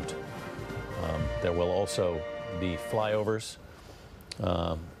salute. There will also be flyovers,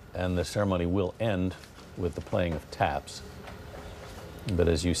 and the ceremony will end with the playing of taps. But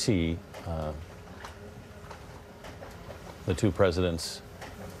as you see, the 2 presidents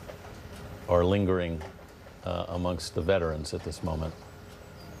are lingering amongst the veterans at this moment.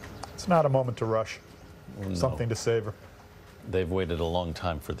 It's not a moment to rush. No. Something to savor. They've waited a long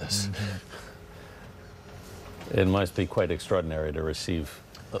time for this. It must be quite extraordinary to receive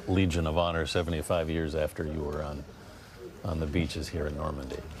a Legion of Honor 75 years after you were on the beaches here in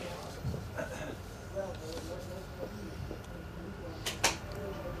Normandy.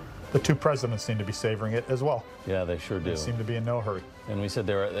 The 2 presidents seem to be savoring it as well. Yeah, they sure do. They seem to be in no hurry. And we said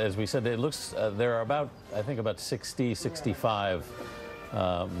there are, as we said, it looks there are about, I think, about 60, 65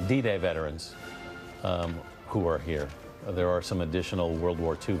 D-Day veterans who are here. There are some additional World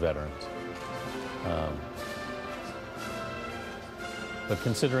War II veterans. But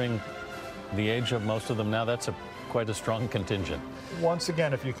considering the age of most of them now, that's quite a strong contingent. Once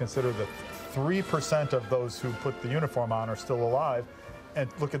again, if you consider that 3% of those who put the uniform on are still alive, and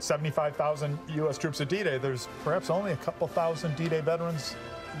look at 75,000 U.S. troops at D-Day, there's perhaps only a couple thousand D-Day veterans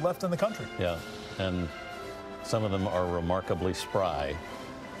left in the country. Yeah, and some of them are remarkably spry,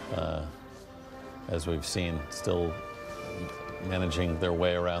 as we've seen, still managing their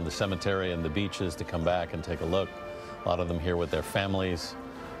way around the cemetery and the beaches to come back and take a look. A lot of them here with their families.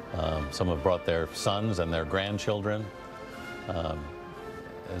 Some have brought their sons and their grandchildren.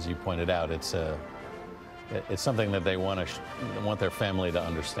 As you pointed out, it's something that they want their family to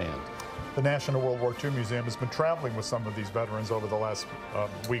understand. The National World War II Museum has been traveling with some of these veterans over the last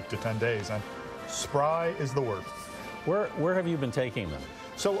week to 10 days, and spry is the word. Where have you been taking them?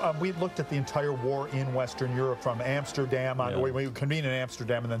 So we looked at the entire war in Western Europe, from Amsterdam on. Yeah. We convened in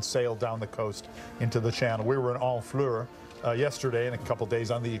Amsterdam and then sailed down the coast into the Channel. We were in Honfleur yesterday and a couple days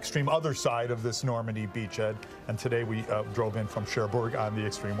on the extreme other side of this Normandy beachhead, and today we drove in from Cherbourg on the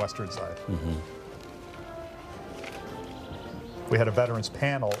extreme western side. Mm-hmm. We had a veterans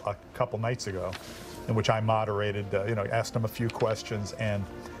panel a couple nights ago in which I moderated, asked them a few questions, and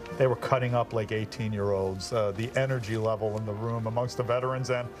they were cutting up like 18-year-olds. The energy level in the room amongst the veterans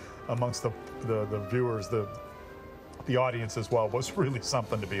and amongst the viewers, the audience as well, was really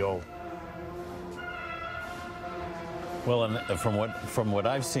something to behold. Well, and from what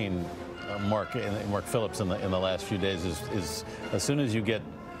I've seen, Mark Phillips in the last few days is as soon as you get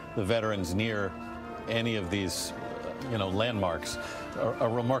the veterans near any of these landmarks, a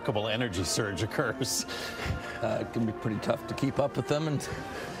remarkable energy surge occurs. It can be pretty tough to keep up with them, and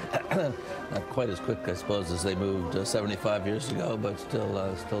not quite as quick, I suppose, as they moved 75 years ago, but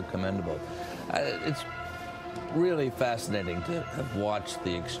still commendable. It's really fascinating to have watched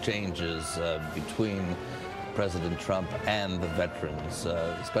the exchanges between President Trump and the veterans,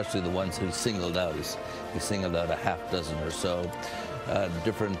 especially the ones who singled out. He singled out a half dozen or so.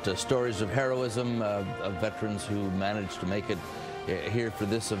 Different stories of heroism of veterans who managed to make it here for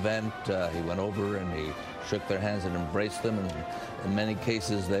this event. He went over and he shook their hands and embraced them, and in many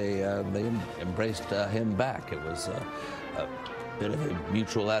cases they embraced him back. It was a bit of a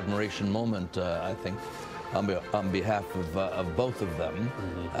mutual admiration moment, I think, on behalf of both of them.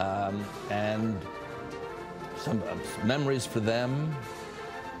 And some memories for them.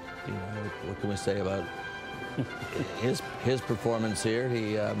 You know, what can we say about his performance here?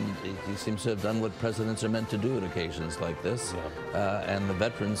 He seems to have done what presidents are meant to do at occasions like this, and the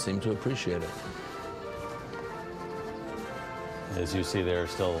veterans seem to appreciate it. As you see, there are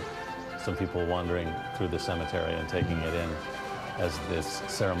still some people wandering through the cemetery and taking it in as this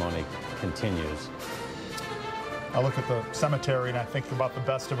ceremony continues. I look at the cemetery and I think about the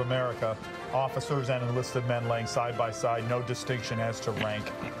best of America. Officers and enlisted men laying side by side, no distinction as to rank,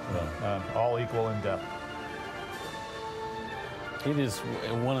 all equal in depth. It is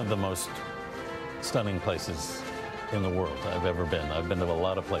one of the most stunning places in the world I've ever been. I've been to a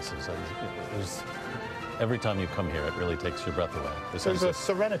lot of places. Every time you come here, it really takes your breath away. There's a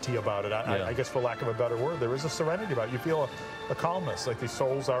serenity about it, I guess, for lack of a better word. There is a serenity about it. You feel a calmness, like these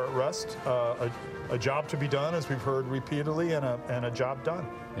souls are at rest, a job to be done, as we've heard repeatedly, and a job done.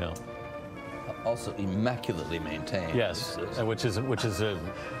 Yeah. Also immaculately maintained. Yes, which is a...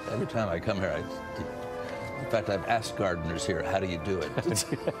 Every time I come here, in fact, I've asked gardeners here, how do you do it?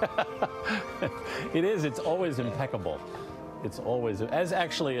 It is. It's always impeccable. It's always,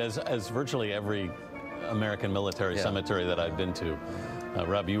 as virtually every American military cemetery that I've been to.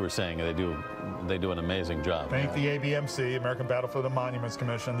 Rob, you were saying they do an amazing job. Thank the ABMC, American Battlefield and Monuments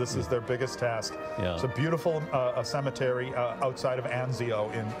Commission. This is their biggest task. Yeah. It's a beautiful cemetery outside of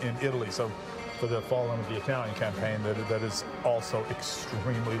Anzio in Italy. So for the Fallen of the Italian campaign, that is also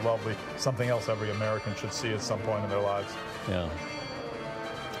extremely lovely. Something else every American should see at some point in their lives. Yeah.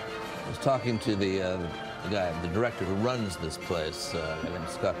 I was talking to the director who runs this place, named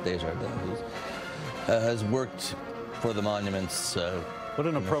Scott Desjardins, who has worked for the monuments. What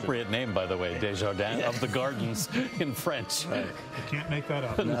an appropriate name, by the way, Desjardins of the Gardens in French. Right. You can't make that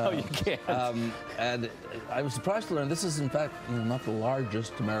up. No, you can't. And I was surprised to learn this is, in fact, not the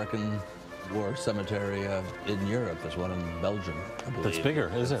largest American war cemetery in Europe. There's one in Belgium, I believe. That's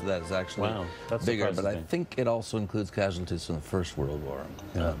bigger, is it? That's actually bigger, but I think it also includes casualties from the First World War.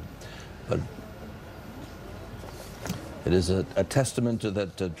 Yeah. But it is a testament to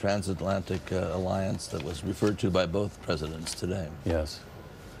that transatlantic alliance that was referred to by both presidents today. Yes.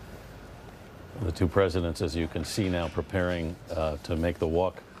 The two presidents, as you can see now, preparing to make the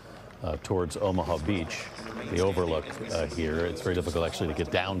walk towards Omaha Beach, the overlook here. It's very difficult actually to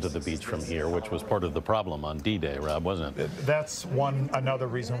get down to the beach from here, which was part of the problem on D-Day, Rob, wasn't it? That's another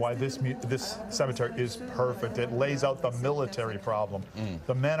reason why this cemetery is perfect. It lays out the military problem.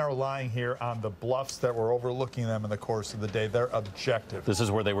 The men are lying here on the bluffs that were overlooking them in the course of the day. Their objective. This is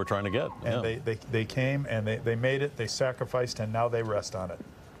where they were trying to get. And they came and they made it, they sacrificed, and now they rest on it.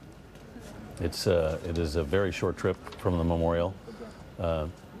 It is a very short trip from the memorial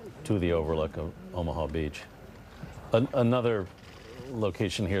to the overlook of Omaha Beach. Another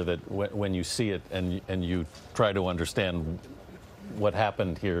location here that when you see it and you try to understand what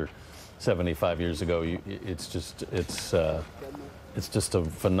happened here 75 years ago, it's just a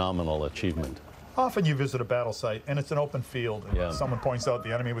phenomenal achievement. Often you visit a battle site and it's an open field. And someone points out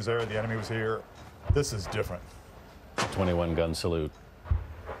the enemy was there, the enemy was here. This is different. 21 gun salute.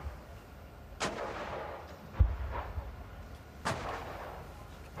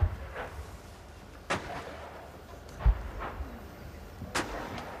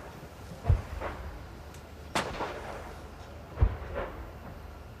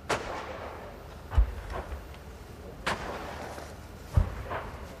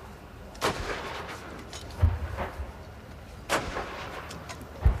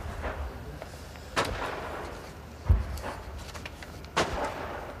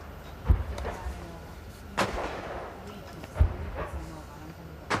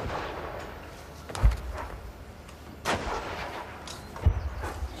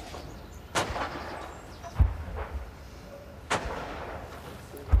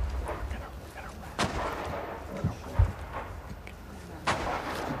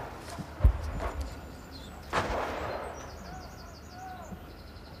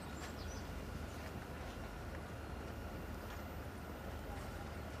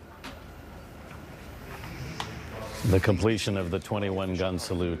 The completion of the 21 gun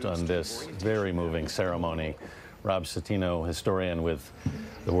salute on this very moving ceremony. Rob Citino, historian with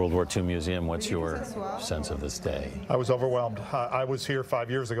the World War II Museum, what's your sense of this day? I was overwhelmed. I was here 5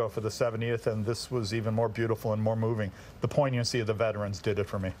 years ago for the 70th, and this was even more beautiful and more moving. The poignancy of the veterans did it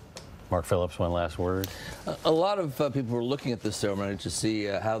for me. Mark Phillips, one last word. A lot of people were looking at this ceremony to see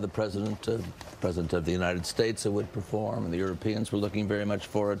how the President of the United States would perform, and the Europeans were looking very much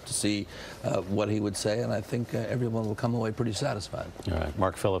for it to see what he would say, and I think everyone will come away pretty satisfied. All right.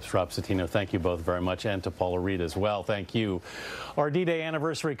 Mark Phillips, Rob Citino, thank you both very much, and to Paula Reed as well. Thank you. Our D-Day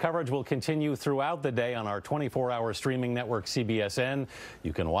anniversary coverage will continue throughout the day on our 24-hour streaming network, CBSN.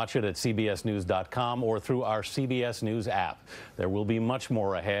 You can watch it at cbsnews.com or through our CBS News app. There will be much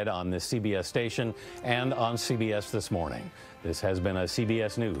more ahead on this CBS station and on CBS This Morning. This has been a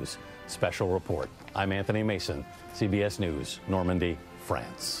CBS News special report. I'm Anthony Mason, CBS News, Normandy,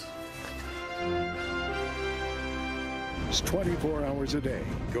 France. It's 24 hours a day.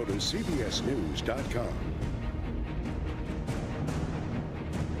 Go to cbsnews.com.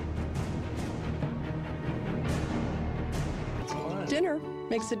 Dinner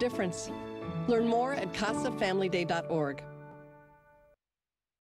makes a difference. Learn more at CasaFamilyDay.org.